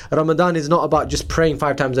further. Ramadan is not about just praying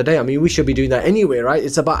 5 times a day. I mean, we should be doing that anyway, right?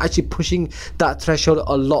 It's about actually pushing that threshold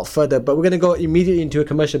a lot further. But we're going to go immediately into a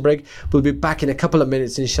commercial break. We'll be back in a couple of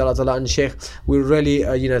minutes, inshallah ta'ala. And Sheikh, we really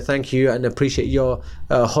thank you and appreciate your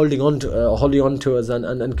holding on to us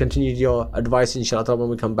and and continue your advice inshallah when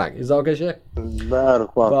we come back. Is that okay, Sheikh?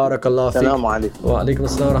 Barakallah. Assalamu alaikum. Wa alaikum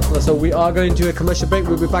assalam wa rahmatullah. So we are going to a commercial break.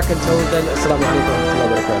 We'll be back until then. Assalamu alaikum wa rahmatullahi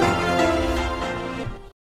wa barakatuh.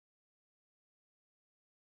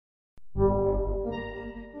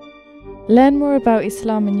 Learn more about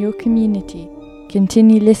Islam in your community.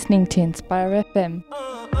 Continue listening to Inspire FM.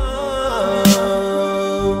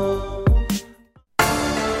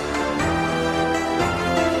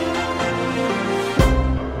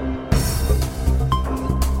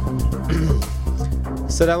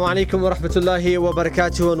 Assalamu alaikum wa rahmatullahi wa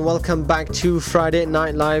barakatuh, and welcome back to Friday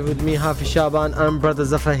Night Live with me, Hafiz Shaban, and Brother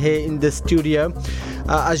Zafar here in the studio.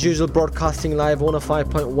 As usual, broadcasting live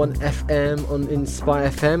 105.1 FM on Inspire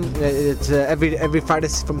FM. It's every Friday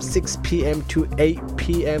from 6 p.m. to 8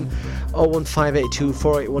 p.m. 01582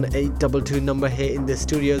 481822 number here in the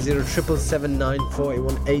studio. 07779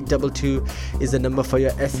 481822 is the number for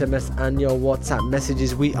your SMS and your WhatsApp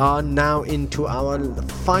messages. We are now into our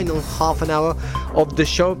final half an hour of the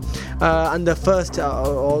show, and the first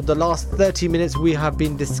or the last 30 minutes we have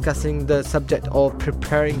been discussing the subject of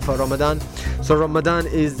preparing for Ramadan. So Ramadan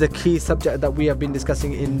is the key subject that we have been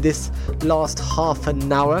discussing in this last half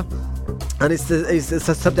an hour. And it's a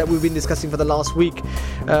subject we've been discussing for the last week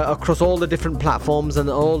across all the different platforms and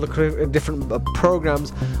all the different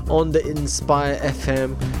programs on the Inspire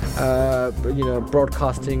FM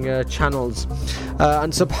broadcasting channels.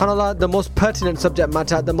 And subhanAllah, the most pertinent subject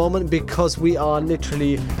matter at the moment, because we are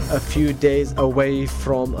literally a few days away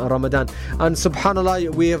from Ramadan. And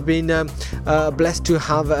subhanAllah, we have been blessed to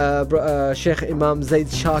have Sheikh Imam Zaid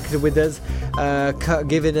Shakir with us,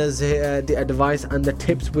 giving us the advice and the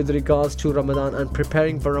tips with regards to Ramadan and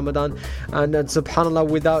preparing for Ramadan. And subhanAllah,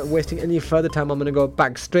 without wasting any further time, I'm going to go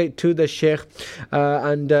back straight to the Sheikh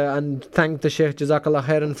and thank the Sheikh Jazakallah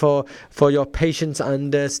khairan for your patience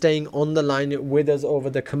and staying on the line with us over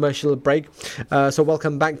the commercial break. So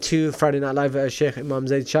welcome back to Friday Night Live, Sheikh Imam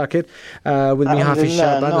Zaid Shakir, with me Hafiz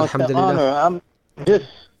Shaban. Alhamdulillah.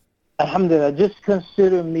 Alhamdulillah, just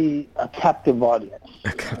consider me a captive audience.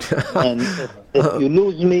 And if you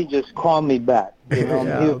lose me, just call me back. You know,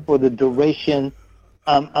 I'm here for the duration.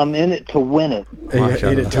 I'm in it to win it.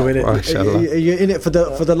 You're in it to win it. You're in it for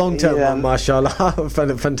the long term, mashallah.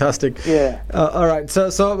 Fantastic. Yeah. All right. So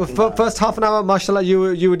first half an hour, mashallah,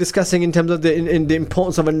 you were discussing in terms of the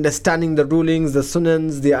importance of understanding the rulings, the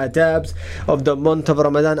sunans, the adabs of the month of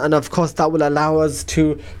Ramadan, and of course that will allow us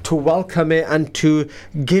to welcome it and to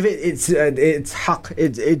give it its haqq,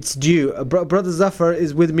 its due. Brother Zafar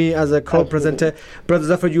is with me as a co-presenter. Brother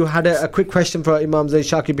Zafar, you had a quick question for Imam Zaid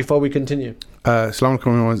Shakir before we continue. Assalamu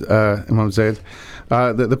alaikum, Imam Zaid.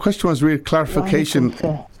 The question was really clarification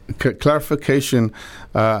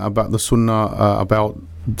about the sunnah, about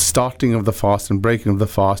starting of the fast and breaking of the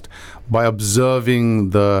fast by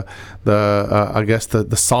observing the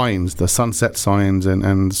signs, the sunset signs and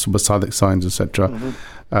subh sadiq signs, etc.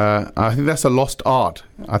 I think that's a lost art.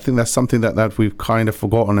 I think that's something that we've kind of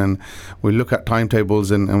forgotten, and we look at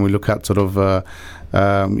timetables and we look at sort of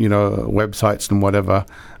websites and whatever.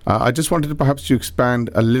 I just wanted to perhaps you expand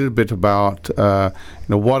a little bit about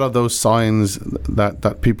what are those signs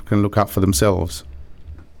that people can look out for themselves.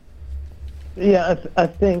 Yeah, I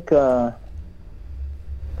think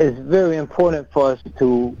it's very important for us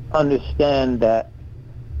to understand that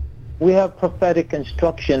we have prophetic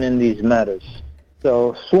instruction in these matters.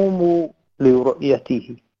 So, sumu li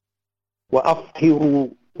ru'yatihi wa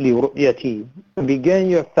aftiru li ru'yatihi. Begin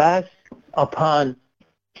your fast upon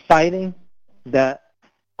sighting that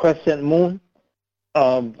crescent moon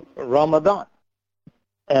of Ramadan.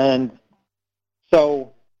 And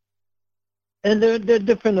so, and there are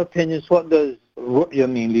different opinions. What does ru'ya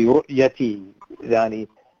mean? Li ru'yati, yani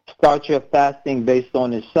start your fasting based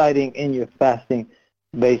on his sighting, end your fasting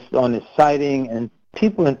based on his sighting, and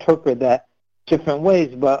people interpret that different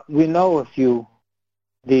ways. But we know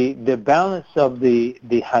the balance of the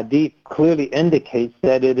hadith clearly indicates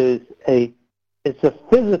that it's a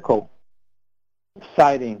physical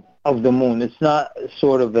sighting of the moon. It's not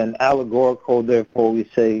sort of an allegorical, therefore we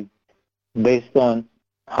say based on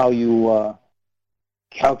how you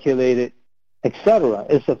calculate it, etc.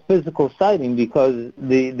 It's a physical sighting because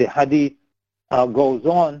the hadith goes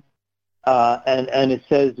on and it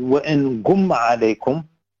says وَإِن غُمَّ عَلَيْكُمْ,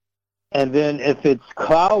 and then if it's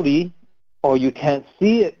cloudy or you can't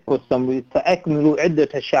see it for some reason, فَأَكْمِلُوا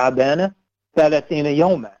عِدَّةَ شَعْبَانَ 30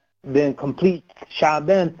 يَوْمًا, then complete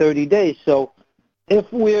Sha'ban 30 days. So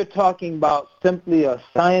if we're talking about simply a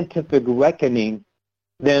scientific reckoning,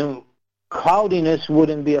 then cloudiness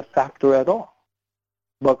wouldn't be a factor at all.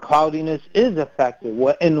 But cloudiness is a factor.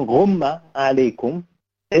 وَإِن غُمَّ عَلَيْكُمْ,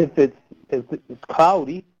 if if it's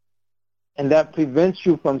cloudy, and that prevents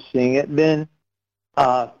you from seeing it, then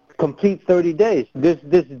complete 30 days. This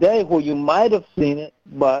day where you might have seen it,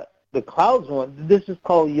 but the clouds weren't, this is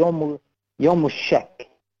called Yom Shek,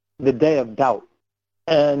 the day of doubt.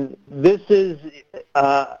 And this is,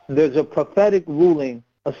 there's a prophetic ruling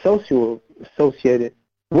associated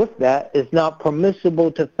with that. It's not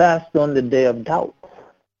permissible to fast on the day of doubt.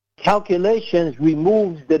 Calculations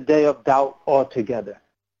removes the day of doubt altogether.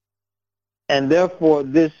 And therefore,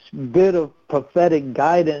 this bit of prophetic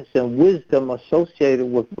guidance and wisdom associated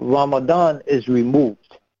with Ramadan is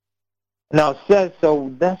removed. Now,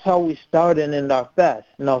 so that's how we started in our fast.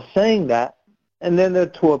 Now, saying that, and then there are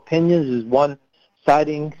two opinions, is one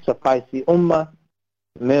citing Safaisi Ummah.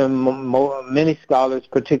 Many scholars,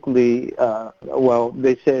 particularly,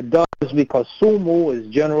 they say it does because Sumu is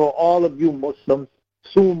general. All of you Muslims,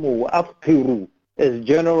 Sumu, Aftiru is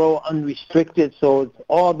general, unrestricted, so it's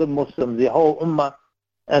all the Muslims, the whole Ummah.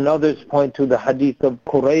 And others point to the hadith of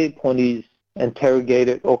Qurayb when he's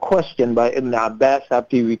interrogated or questioned by Ibn Abbas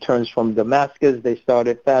after he returns from Damascus. They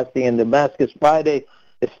started fasting in Damascus Friday.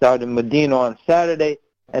 They started Medina on Saturday.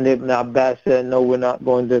 And Ibn Abbas said, no, we're not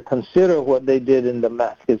going to consider what they did in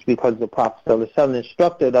Damascus because the Prophet ﷺ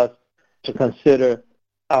instructed us to consider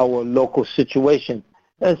our local situation.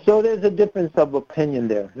 And so there's a difference of opinion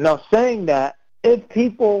there. Now, saying that, if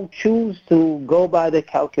people choose to go by the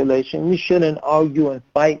calculation, we shouldn't argue and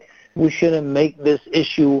fight. We shouldn't make this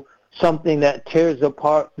issue something that tears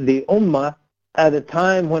apart the Ummah at a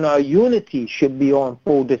time when our unity should be on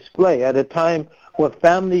full display, at a time where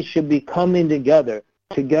families should be coming together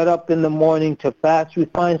to get up in the morning to fast. We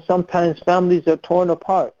find sometimes families are torn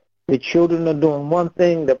apart. The children are doing one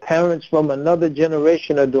thing, the parents from another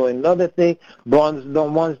generation are doing another thing. The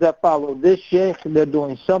ones that follow this sheikh, they're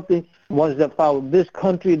doing something. Ones that follow this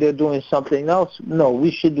country, they're doing something else. No,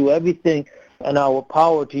 we should do everything in our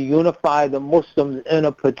power to unify the Muslims in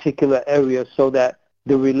a particular area so that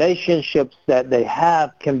the relationships that they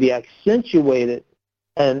have can be accentuated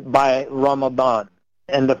and by Ramadan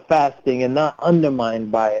and the fasting and not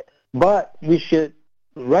undermined by it. But we should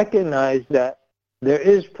recognize that there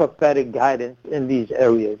is prophetic guidance in these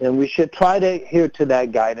areas, and we should try to adhere to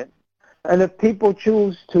that guidance. And if people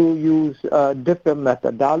choose to use different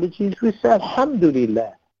methodologies, we say,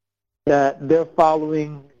 alhamdulillah, that they're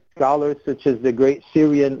following scholars such as the great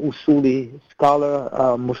Syrian Usuli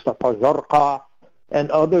scholar, Mustafa Zarqa,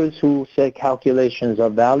 and others who say calculations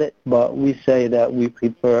are valid, but we say that we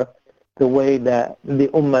prefer the way that the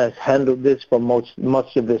Ummah has handled this for much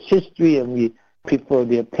of its history, and we prefer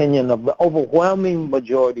the opinion of the overwhelming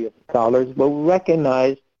majority of scholars, but we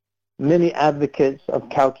recognize many advocates of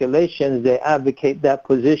calculations, they advocate that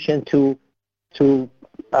position to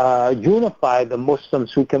unify the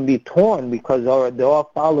Muslims who can be torn because they're all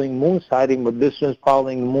following moon sighting, but this one's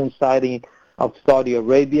following the moon sighting of Saudi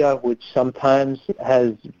Arabia, which sometimes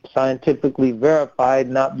has scientifically verified,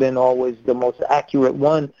 not been always the most accurate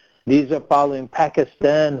one. These are following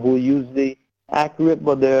Pakistan, who use the accurate,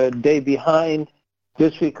 but they're a day behind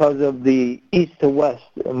just because of the east to west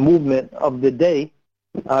movement of the day.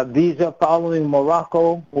 These are following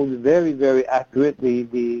Morocco, who's very, very accurate.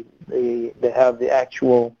 They have the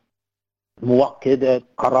actual Muwakkid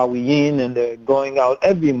Qarawiyin, and they're going out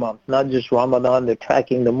every month, not just Ramadan. They're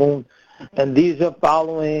tracking the moon. And these are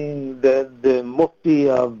following the Mufti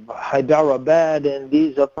of Hyderabad, and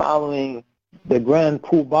these are following the Grand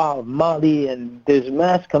Poobah of Mali, and there's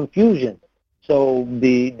mass confusion. So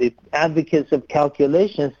the advocates of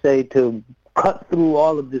calculation say to cut through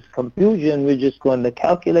all of this confusion, we're just going to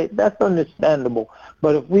calculate. That's understandable.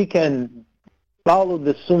 But if we can follow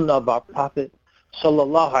the sunnah of our Prophet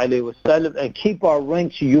sallallahu alaihi wasallam and keep our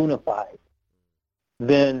ranks unified,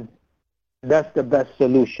 then that's the best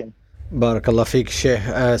solution. Barakallah feek, Sheikh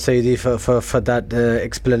Sayyidi, for that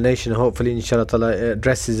explanation. Hopefully, inshallah ta'ala,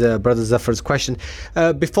 addresses Brother Zafar's question.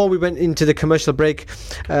 Before we went into the commercial break,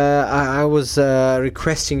 I was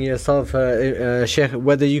requesting yourself, Sheikh,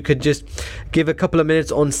 whether you could just give a couple of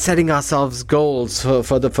minutes on setting ourselves goals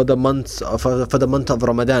for the month of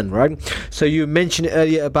Ramadan, right? So you mentioned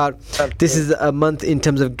earlier about this is a month in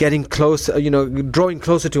terms of getting closer, drawing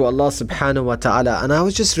closer to Allah subhanahu wa ta'ala. And I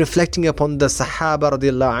was just reflecting upon the Sahaba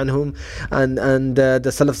radiallahu anhum and the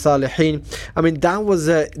Salaf Salihin. I mean, that was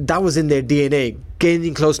in their DNA,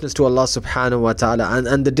 gaining closeness to Allah subhanahu wa ta'ala,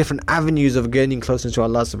 and the different avenues of gaining closeness to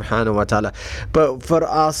Allah subhanahu wa ta'ala. But for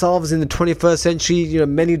ourselves in the 21st century,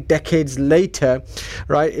 many decades later,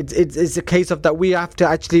 right, it's a case of that we have to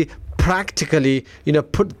actually practically,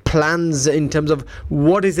 put plans in terms of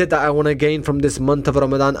what is it that I want to gain from this month of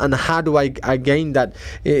Ramadan, and how do I gain that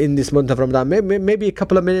in this month of Ramadan. Maybe a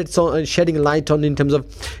couple of minutes on shedding light on in terms of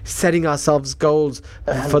setting ourselves goals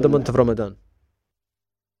for the month of Ramadan.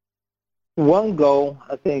 One goal,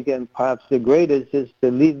 I think, and perhaps the greatest, is to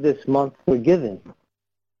leave this month forgiven.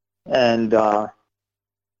 And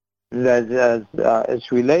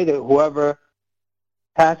it's related, whoever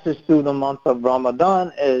passes through the month of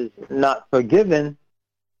Ramadan is not forgiven,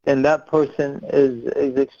 then that person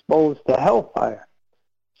is exposed to hellfire.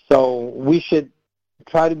 So we should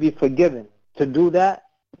try to be forgiven. To do that,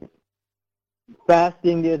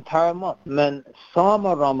 fasting the entire month. Man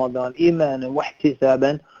sama Ramadan imanan wa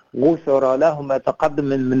ihtisaban ghufira lahu ma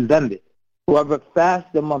taqaddama min dhanbi. Whoever fasts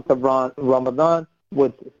the month of Ramadan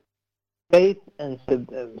with faith and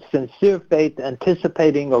sincere faith,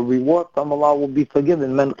 anticipating a reward from Allah, will be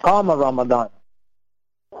forgiven. Man qama Ramadan.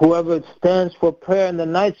 Whoever stands for prayer in the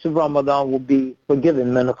nights of Ramadan will be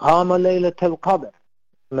forgiven. Man qama laylatul qadr.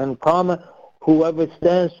 Man qama, whoever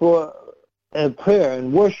stands for prayer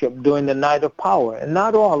and worship during the night of power. And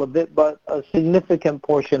not all of it, but a significant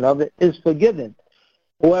portion of it is forgiven.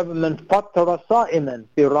 Whoever man fattara sa'iman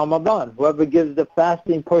fi Ramadan, whoever gives the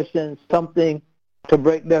fasting person something to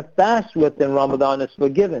break their fast with in Ramadan is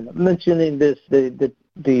forgiven. I'm mentioning this, the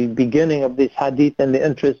beginning of this hadith in the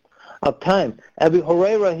interest of time. Abu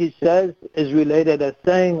Hurairah, he says, is related as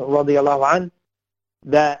saying, radiallahu anh,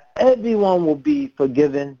 that everyone will be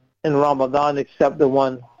forgiven in Ramadan except the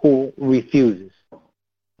one who refuses.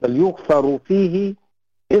 فَلْيُغْفَرُ فِيهِ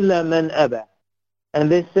إِلَّا مَنْ أَبَى.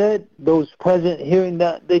 And they said, those present hearing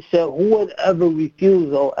that, they said, who would ever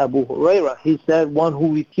refuse, O Abu Hurairah? He said, one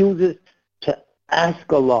who refuses to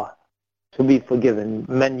ask Allah to be forgiven.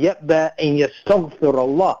 مَنْ يَأْبَى أَنْ يَسْتَغْفِرَ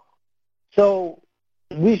اللَّهِ. So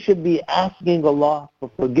we should be asking Allah for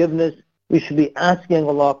forgiveness. We should be asking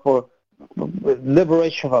Allah for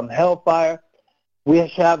liberation from hellfire. We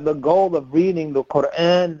should have the goal of reading the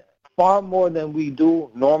Quran far more than we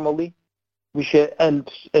do normally. We should, and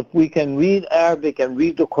if we can read Arabic and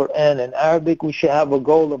read the Quran in Arabic, we should have a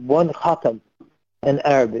goal of one khatam in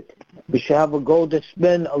Arabic. We should have a goal to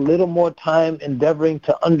spend a little more time endeavoring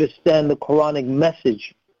to understand the Quranic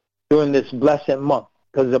message during this blessed month.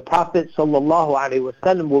 Because the Prophet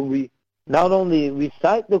ﷺ will not only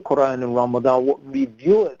recite the Quran in Ramadan, will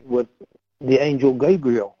review it with the angel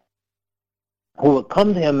Gabriel, who will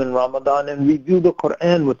come to him in Ramadan and review the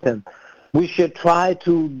Quran with him. We should try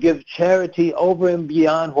to give charity over and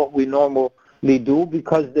beyond what we normally do,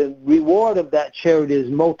 because the reward of that charity is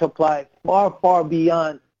multiplied far, far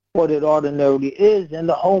beyond what it ordinarily is. And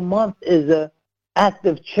the whole month is an act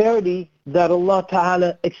of charity that Allah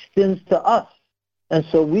Ta'ala extends to us. And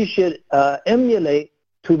so we should emulate,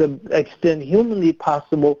 to the extent humanly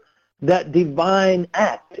possible, that divine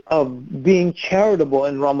act of being charitable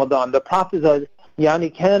in Ramadan. The Prophet says,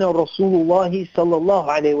 يعني كان رسول الله صلى الله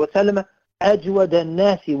عليه وسلم أجود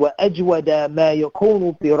الناس وأجود ما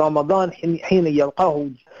يكون في رمضان حين يلقاه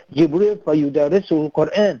جبريل فيدرسه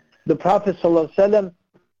القرآن. The Prophet ﷺ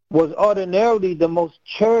was ordinarily the most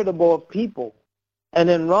charitable of people, and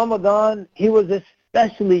in Ramadan he was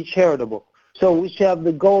especially charitable. So we should have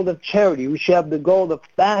the goal of charity. We should have the goal of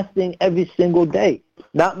fasting every single day,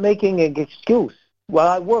 not making an excuse. Well,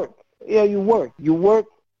 I work. Yeah, you work.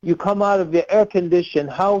 You come out of your air-conditioned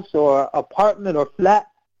house or apartment or flat.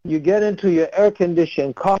 You get into your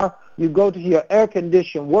air-conditioned car. You go to your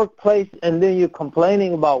air-conditioned workplace, and then you're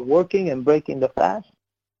complaining about working and breaking the fast.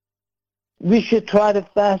 We should try to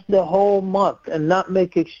fast the whole month and not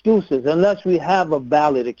make excuses unless we have a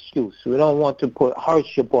valid excuse. We don't want to put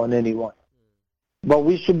hardship on anyone. But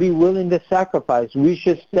we should be willing to sacrifice. We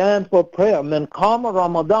should stand for prayer. Man qama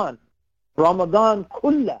Ramadan. Ramadan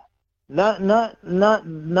kulla. Not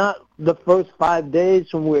the first 5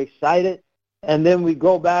 days when we're excited, and then we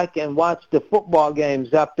go back and watch the football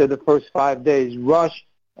games after the first 5 days. Rush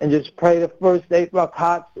and just pray the first 8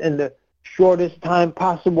 rakats in the shortest time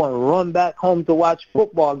possible and run back home to watch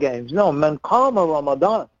football games. No, man qama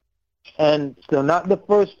Ramadan. And so not the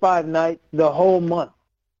first 5 nights, the whole month.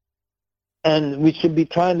 And we should be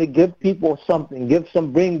trying to give people something,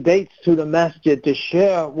 bring dates to the masjid to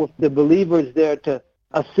share with the believers there to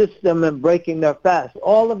assist them in breaking their fast.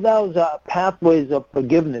 All of those are pathways of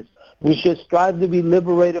forgiveness. We should strive to be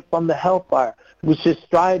liberated from the hellfire. We should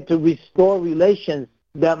strive to restore relations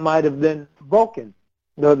that might have been broken.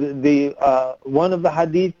 One of the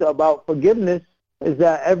hadiths about forgiveness is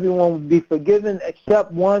that everyone will be forgiven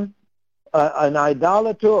except one, an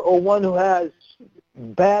idolater, or one who has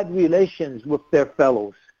bad relations with their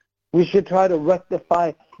fellows. We should try to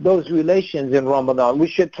rectify those relations in Ramadan. We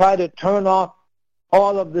should try to turn off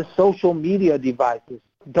all of the social media devices.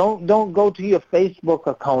 Don't go to your Facebook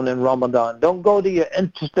account in Ramadan. Don't go to your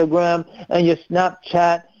Instagram and your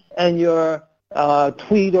Snapchat and your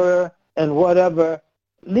Twitter and whatever.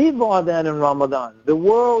 Leave all that in Ramadan. The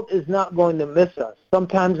world is not going to miss us.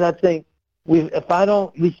 Sometimes I think if I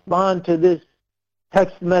don't respond to this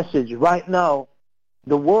text message right now,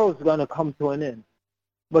 the world's going to come to an end.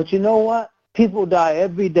 But you know what? People die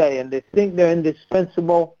every day, and they think they're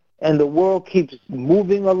indispensable, and the world keeps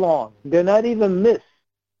moving along. They're not even missed.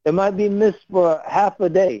 They might be missed for half a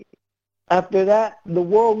day. After that, the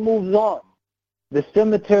world moves on. The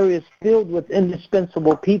cemetery is filled with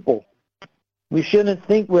indispensable people. We shouldn't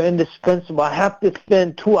think we're indispensable. I have to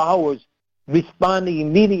spend 2 hours responding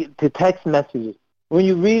immediately to text messages. When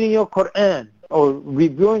you're reading your Quran or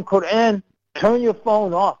reviewing Quran, turn your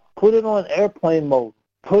phone off. Put it on airplane mode.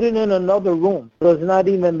 Put it in another room so it's not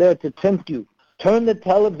even there to tempt you. Turn the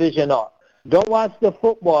television off. Don't watch the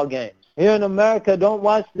football games. Here in America, don't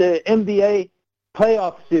watch the NBA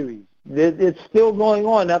playoff series. It's still going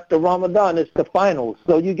on after Ramadan. It's the finals,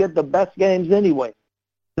 so you get the best games anyway.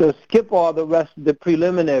 So skip all the rest of the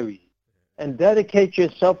preliminaries and dedicate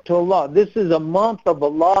yourself to Allah. This is a month of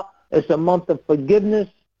Allah. It's a month of forgiveness.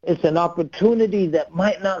 It's an opportunity that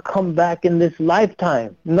might not come back in this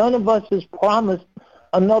lifetime. None of us is promised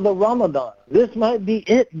another Ramadan. This might be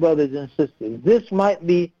it, brothers and sisters. This might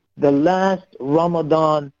be the last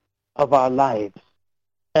Ramadan of our lives.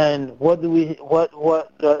 And what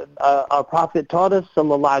our Prophet taught us,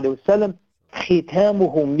 sallallahu alaihi wasallam,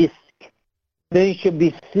 khitamuhu misk. They should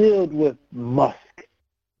be filled with musk.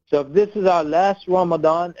 So if this is our last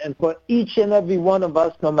Ramadan, and for each and every one of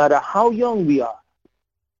us, no matter how young we are,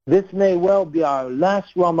 this may well be our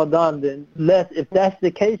last Ramadan, then if that's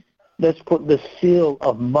the case, let's put the seal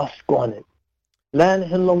of musk on it. La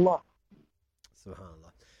ilaha illallah.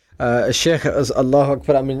 Sheikh, Allahu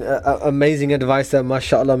Akbar. I mean, amazing advice there,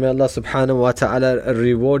 mashallah. May Allah subhanahu wa ta'ala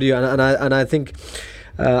reward you. And I think,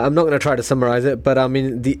 I'm not going to try to summarize it, but I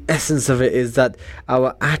mean, the essence of it is that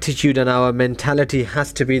our attitude and our mentality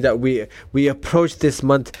has to be that we approach this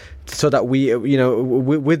month so that we,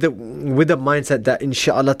 with the mindset that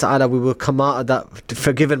inshallah ta'ala we will come out of that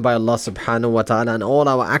forgiven by Allah subhanahu wa ta'ala, and all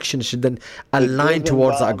our actions should then align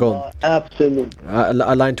towards that goal. Absolutely.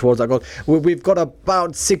 Align towards that goal. We've got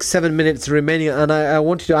about 6-7 minutes remaining, and I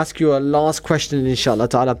wanted to ask you a last question, inshallah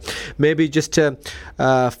ta'ala. Maybe just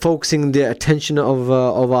focusing the attention of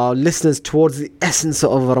our listeners towards the essence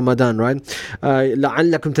of Ramadan, right?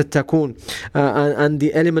 لَعَلَّكُمْ تَتَّقُونَ, and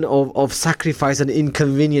the element of sacrifice and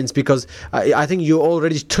inconvenience, because I think you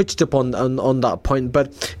already touched upon on that point,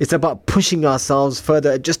 but it's about pushing ourselves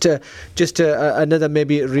further. Just another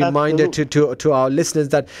maybe reminder to our listeners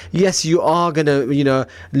that yes, you are gonna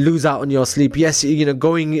lose out on your sleep. Yes,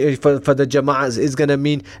 going for the jama'ahs is gonna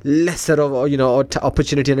mean lesser of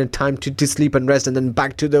opportunity and time to sleep and rest, and then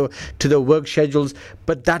back to the work schedules.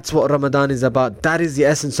 But that's what Ramadan is about. That is the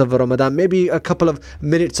essence of Ramadan. Maybe a couple of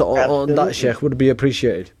minutes on that, Sheikh, would be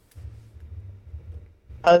appreciated.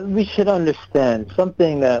 We should understand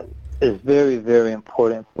something that is very, very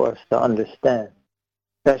important for us to understand,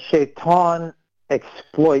 that Shaitan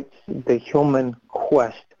exploits the human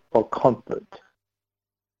quest for comfort.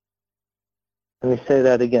 Let me say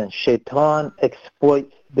that again. Shaitan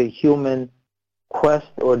exploits the human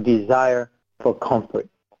quest or desire for comfort.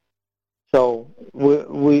 So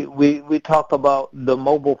we talk about the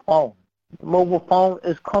mobile phone. The mobile phone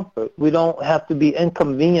is comfort. We don't have to be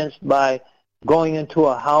inconvenienced by going into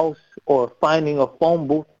a house or finding a phone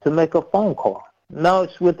booth to make a phone call. Now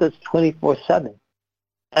it's with us 24/7.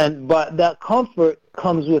 But that comfort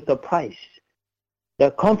comes with a price.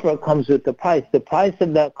 That comfort comes with the price. The price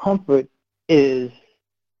of that comfort is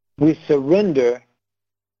we surrender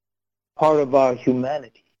part of our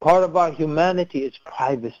humanity. Part of our humanity is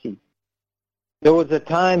privacy. There was a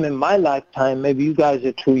time in my lifetime, maybe you guys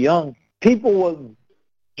are too young, people would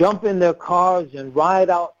jump in their cars and ride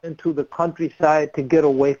out into the countryside to get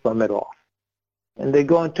away from it all. And they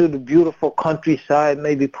go into the beautiful countryside,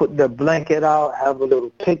 maybe put their blanket out, have a little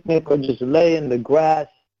picnic, or just lay in the grass,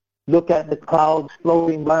 look at the clouds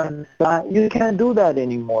floating by in the sky. You can't do that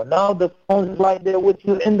anymore. Now the phone's right there with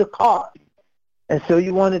you in the car. And so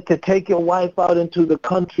you wanted to take your wife out into the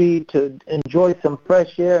country to enjoy some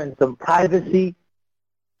fresh air and some privacy.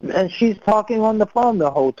 And she's talking on the phone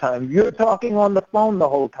the whole time. You're talking on the phone the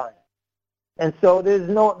whole time. And so there's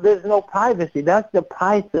no privacy. That's the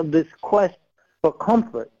price of this quest for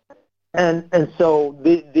comfort. And so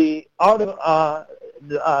the art of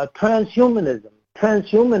transhumanism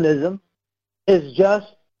is just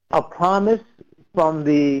a promise from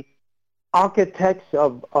the architects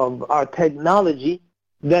of our technology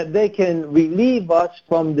that they can relieve us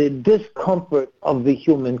from the discomfort of the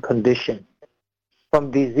human condition,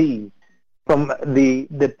 from disease, from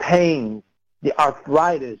the pain, the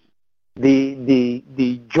arthritis,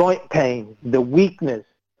 the joint pain, the weakness,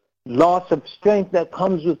 loss of strength that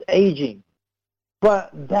comes with aging.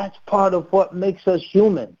 But that's part of what makes us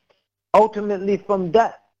human. Ultimately, from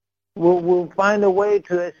death, we'll find a way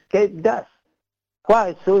to escape death.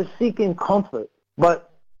 Why? So it's seeking comfort.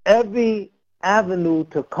 But every avenue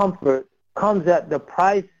to comfort comes at the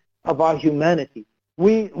price of our humanity.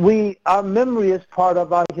 Our memory is part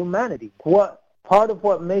of our humanity. Part of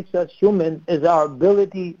what makes us human is our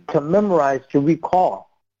ability to memorize, to recall.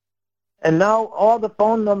 And now all the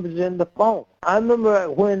phone numbers are in the phone. I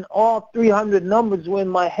remember when all 300 numbers were in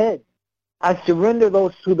my head. I surrendered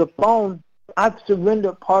those to the phone. I've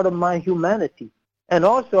surrendered part of my humanity. And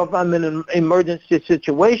also, if I'm in an emergency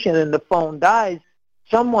situation and the phone dies,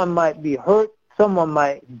 someone might be hurt, someone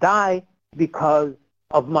might die because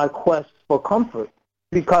of my quest for comfort,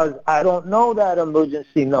 because I don't know that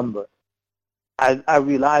emergency number. I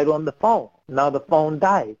relied on the phone. Now the phone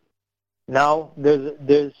died. Now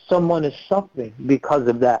there's someone is suffering because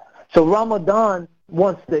of that. So Ramadan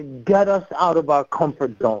wants to get us out of our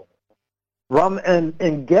comfort zone.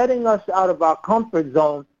 And getting us out of our comfort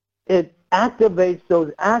zone, it activates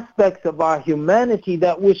those aspects of our humanity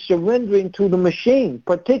that we're surrendering to the machine,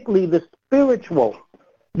 particularly the spiritual.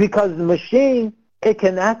 Because the machine, it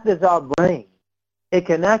can act as our brain. It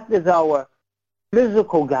can act as our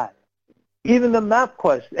physical guide. Even the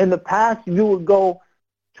MapQuest. In the past, you would go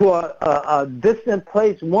to a distant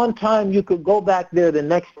place. One time, you could go back there the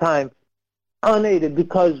next time unaided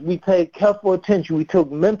because we paid careful attention. We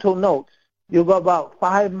took mental notes. You go about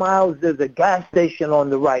 5 miles, there's a gas station on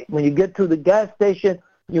the right. When you get to the gas station,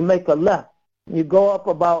 you make a left. You go up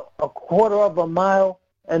about a quarter of a mile,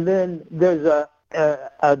 and then there's a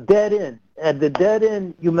dead end. At the dead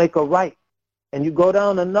end, you make a right. And you go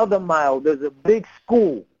down another mile, there's a big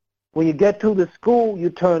school. When you get to the school, you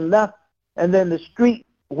turn left, and then the street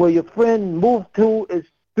where your friend moved to is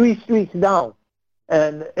 3 streets down.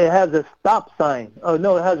 And it has a stop sign. Oh,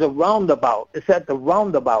 no, it has a roundabout. It's at the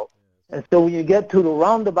roundabout. And so when you get to the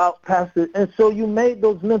roundabout, past it, and so you made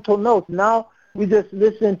those mental notes. Now we just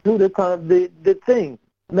listen to the thing.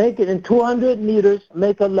 Make it in 200 meters,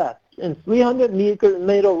 make a left. In 300 meters,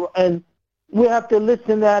 and we have to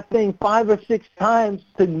listen to that thing 5 or 6 times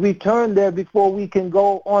to return there before we can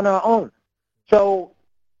go on our own. So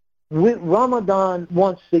Ramadan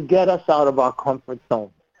wants to get us out of our comfort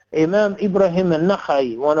zone. Imam Ibrahim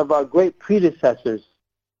al-Nakhai, one of our great predecessors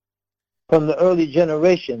from the early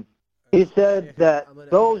generation, he said that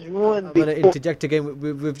those ruined I'm going to interject again.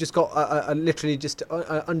 We've just got literally just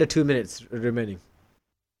under 2 minutes remaining.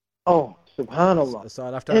 Oh, subhanAllah. So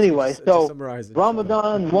I'll have to anyway, to summarize it.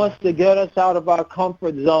 Ramadan wants to get us out of our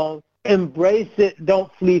comfort zone. Embrace it.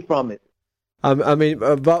 Don't flee from it. I mean,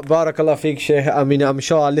 Barakallah Feek, Sheikh. I mean, I'm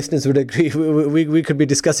sure our listeners would agree. We could be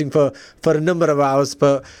discussing for a number of hours,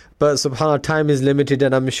 but subhanAllah, time is limited,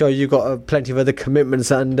 and I'm sure you got plenty of other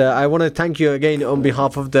commitments. And I want to thank you again on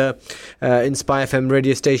behalf of the Inspire FM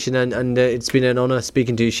radio station, and it's been an honor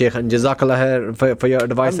speaking to you, Sheikh. And Jazakallah for your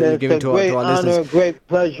advice that you've given to our listeners. It's a great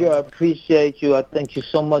pleasure. I appreciate you. I thank you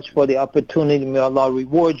so much for the opportunity. May Allah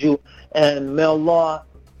reward you, and may Allah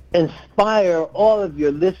inspire all of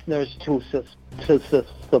your listeners to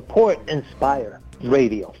support Inspire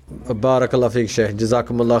Radio. Barakallah Feek, Shaykh.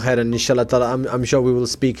 Jazakumullah khairan. Inshallah ta'ala, I'm sure we will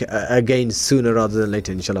speak again sooner rather than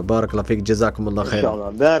later. Inshallah. Barakallah Feek. Jazakumullah khairan.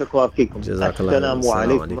 Inshallah. Barakallah Feekum. Jazakallah.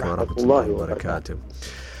 Assalamu alaikum wa rahmatullahi wa barakatuh.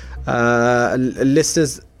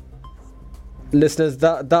 Listeners,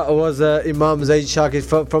 that was Imam Zaid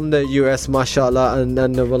Shakir from the US, mashallah, and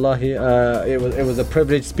wallahi, it was a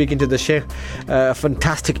privilege speaking to the Sheikh.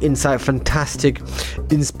 Fantastic insight, fantastic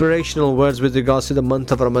inspirational words with regards to the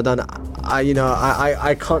month of Ramadan.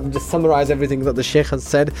 I can't just summarize everything that the Sheikh has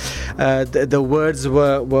said. The words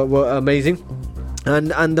were amazing.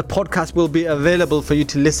 And the podcast will be available for you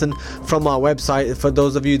to listen from our website for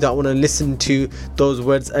those of you that want to listen to those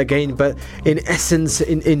words again. But in essence,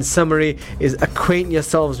 in summary, is acquaint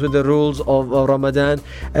yourselves with the rules of Ramadan.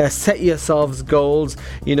 Set yourselves goals.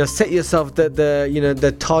 Set yourself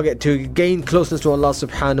the target to gain closeness to Allah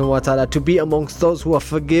subhanahu wa ta'ala, to be amongst those who are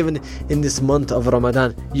forgiven in this month of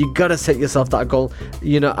Ramadan. You gotta set yourself that goal.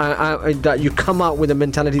 That you come out with a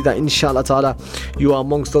mentality that inshallah ta'ala you are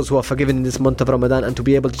amongst those who are forgiven in this month of Ramadan. Ramadan, and to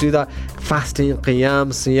be able to do that, fasting, qiyam,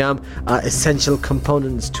 siyam are essential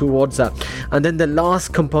components towards that. And then the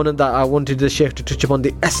last component that I wanted the Sheikh to touch upon,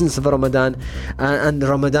 the essence of Ramadan, and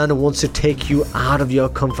Ramadan wants to take you out of your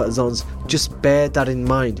comfort zones. Just bear that in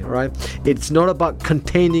mind, right? It's not about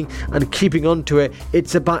containing and keeping on to it.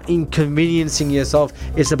 It's about inconveniencing yourself.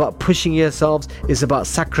 It's about pushing yourselves. It's about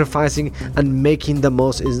sacrificing and making the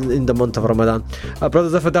most in the month of Ramadan. Brother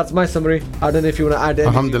Zafar, that's my summary. I don't know if you want to add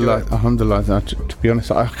anything. Alhamdulillah. To be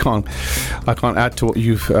honest, I can't add to what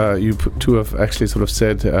you two have actually sort of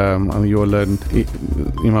said. You're learned.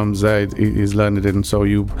 Imam Zaid is learned in, so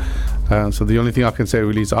you. So the only thing I can say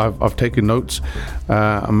really is I've taken notes,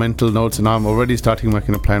 mental notes, and I'm already starting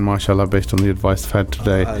making a plan, mashallah, based on the advice I've had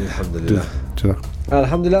today. Alhamdulillah.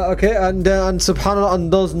 Alhamdulillah. Okay, and subhanallah, on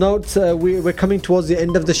those notes, we're coming towards the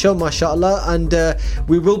end of the show, mashallah, and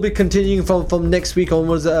we will be continuing from next week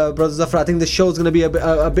onwards, Brother Zafar. I think the show is going to be a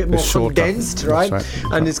bit more condensed, right?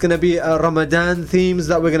 And it's going to be Ramadan themes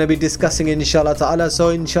that we're going to be discussing, inshallah ta'ala. So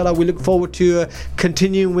inshallah, we look forward to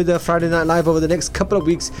continuing with the Friday Night Live over the next couple of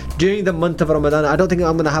weeks during the month of Ramadan. I don't think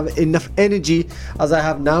I'm going to have enough energy as I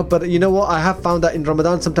have now, but you know what? I have found that in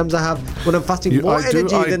Ramadan, sometimes I have, when I'm fasting, more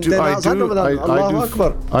energy than outside Ramadan. Allahu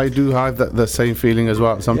Akbar. I do have the same feeling as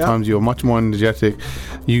well. Sometimes you're much more energetic.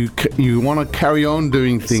 You want to carry on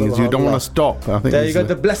doing things. You don't want to stop. I think there you go.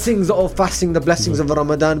 The blessings of fasting, the blessings of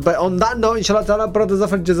Ramadan. But on that note, inshallah ta'ala, Brother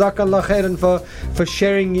Zafar, Jazakallah khairan for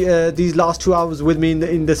sharing these last 2 hours with me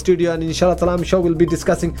in the studio. And inshallah ta'ala, I'm sure we'll be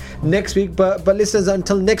discussing next week. But listeners,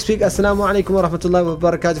 until next week, assalamu alaikum wa rahmatullahi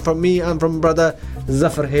wa barakatuh from me and from Brother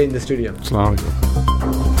Zafar here in the studio. Assalamu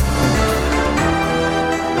alaikum.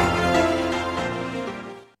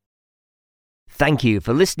 Thank you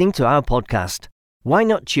for listening to our podcast. Why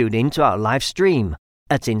not tune in to our live stream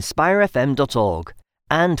at inspirefm.org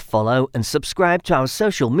and follow and subscribe to our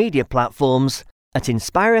social media platforms at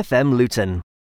Inspire FM Luton.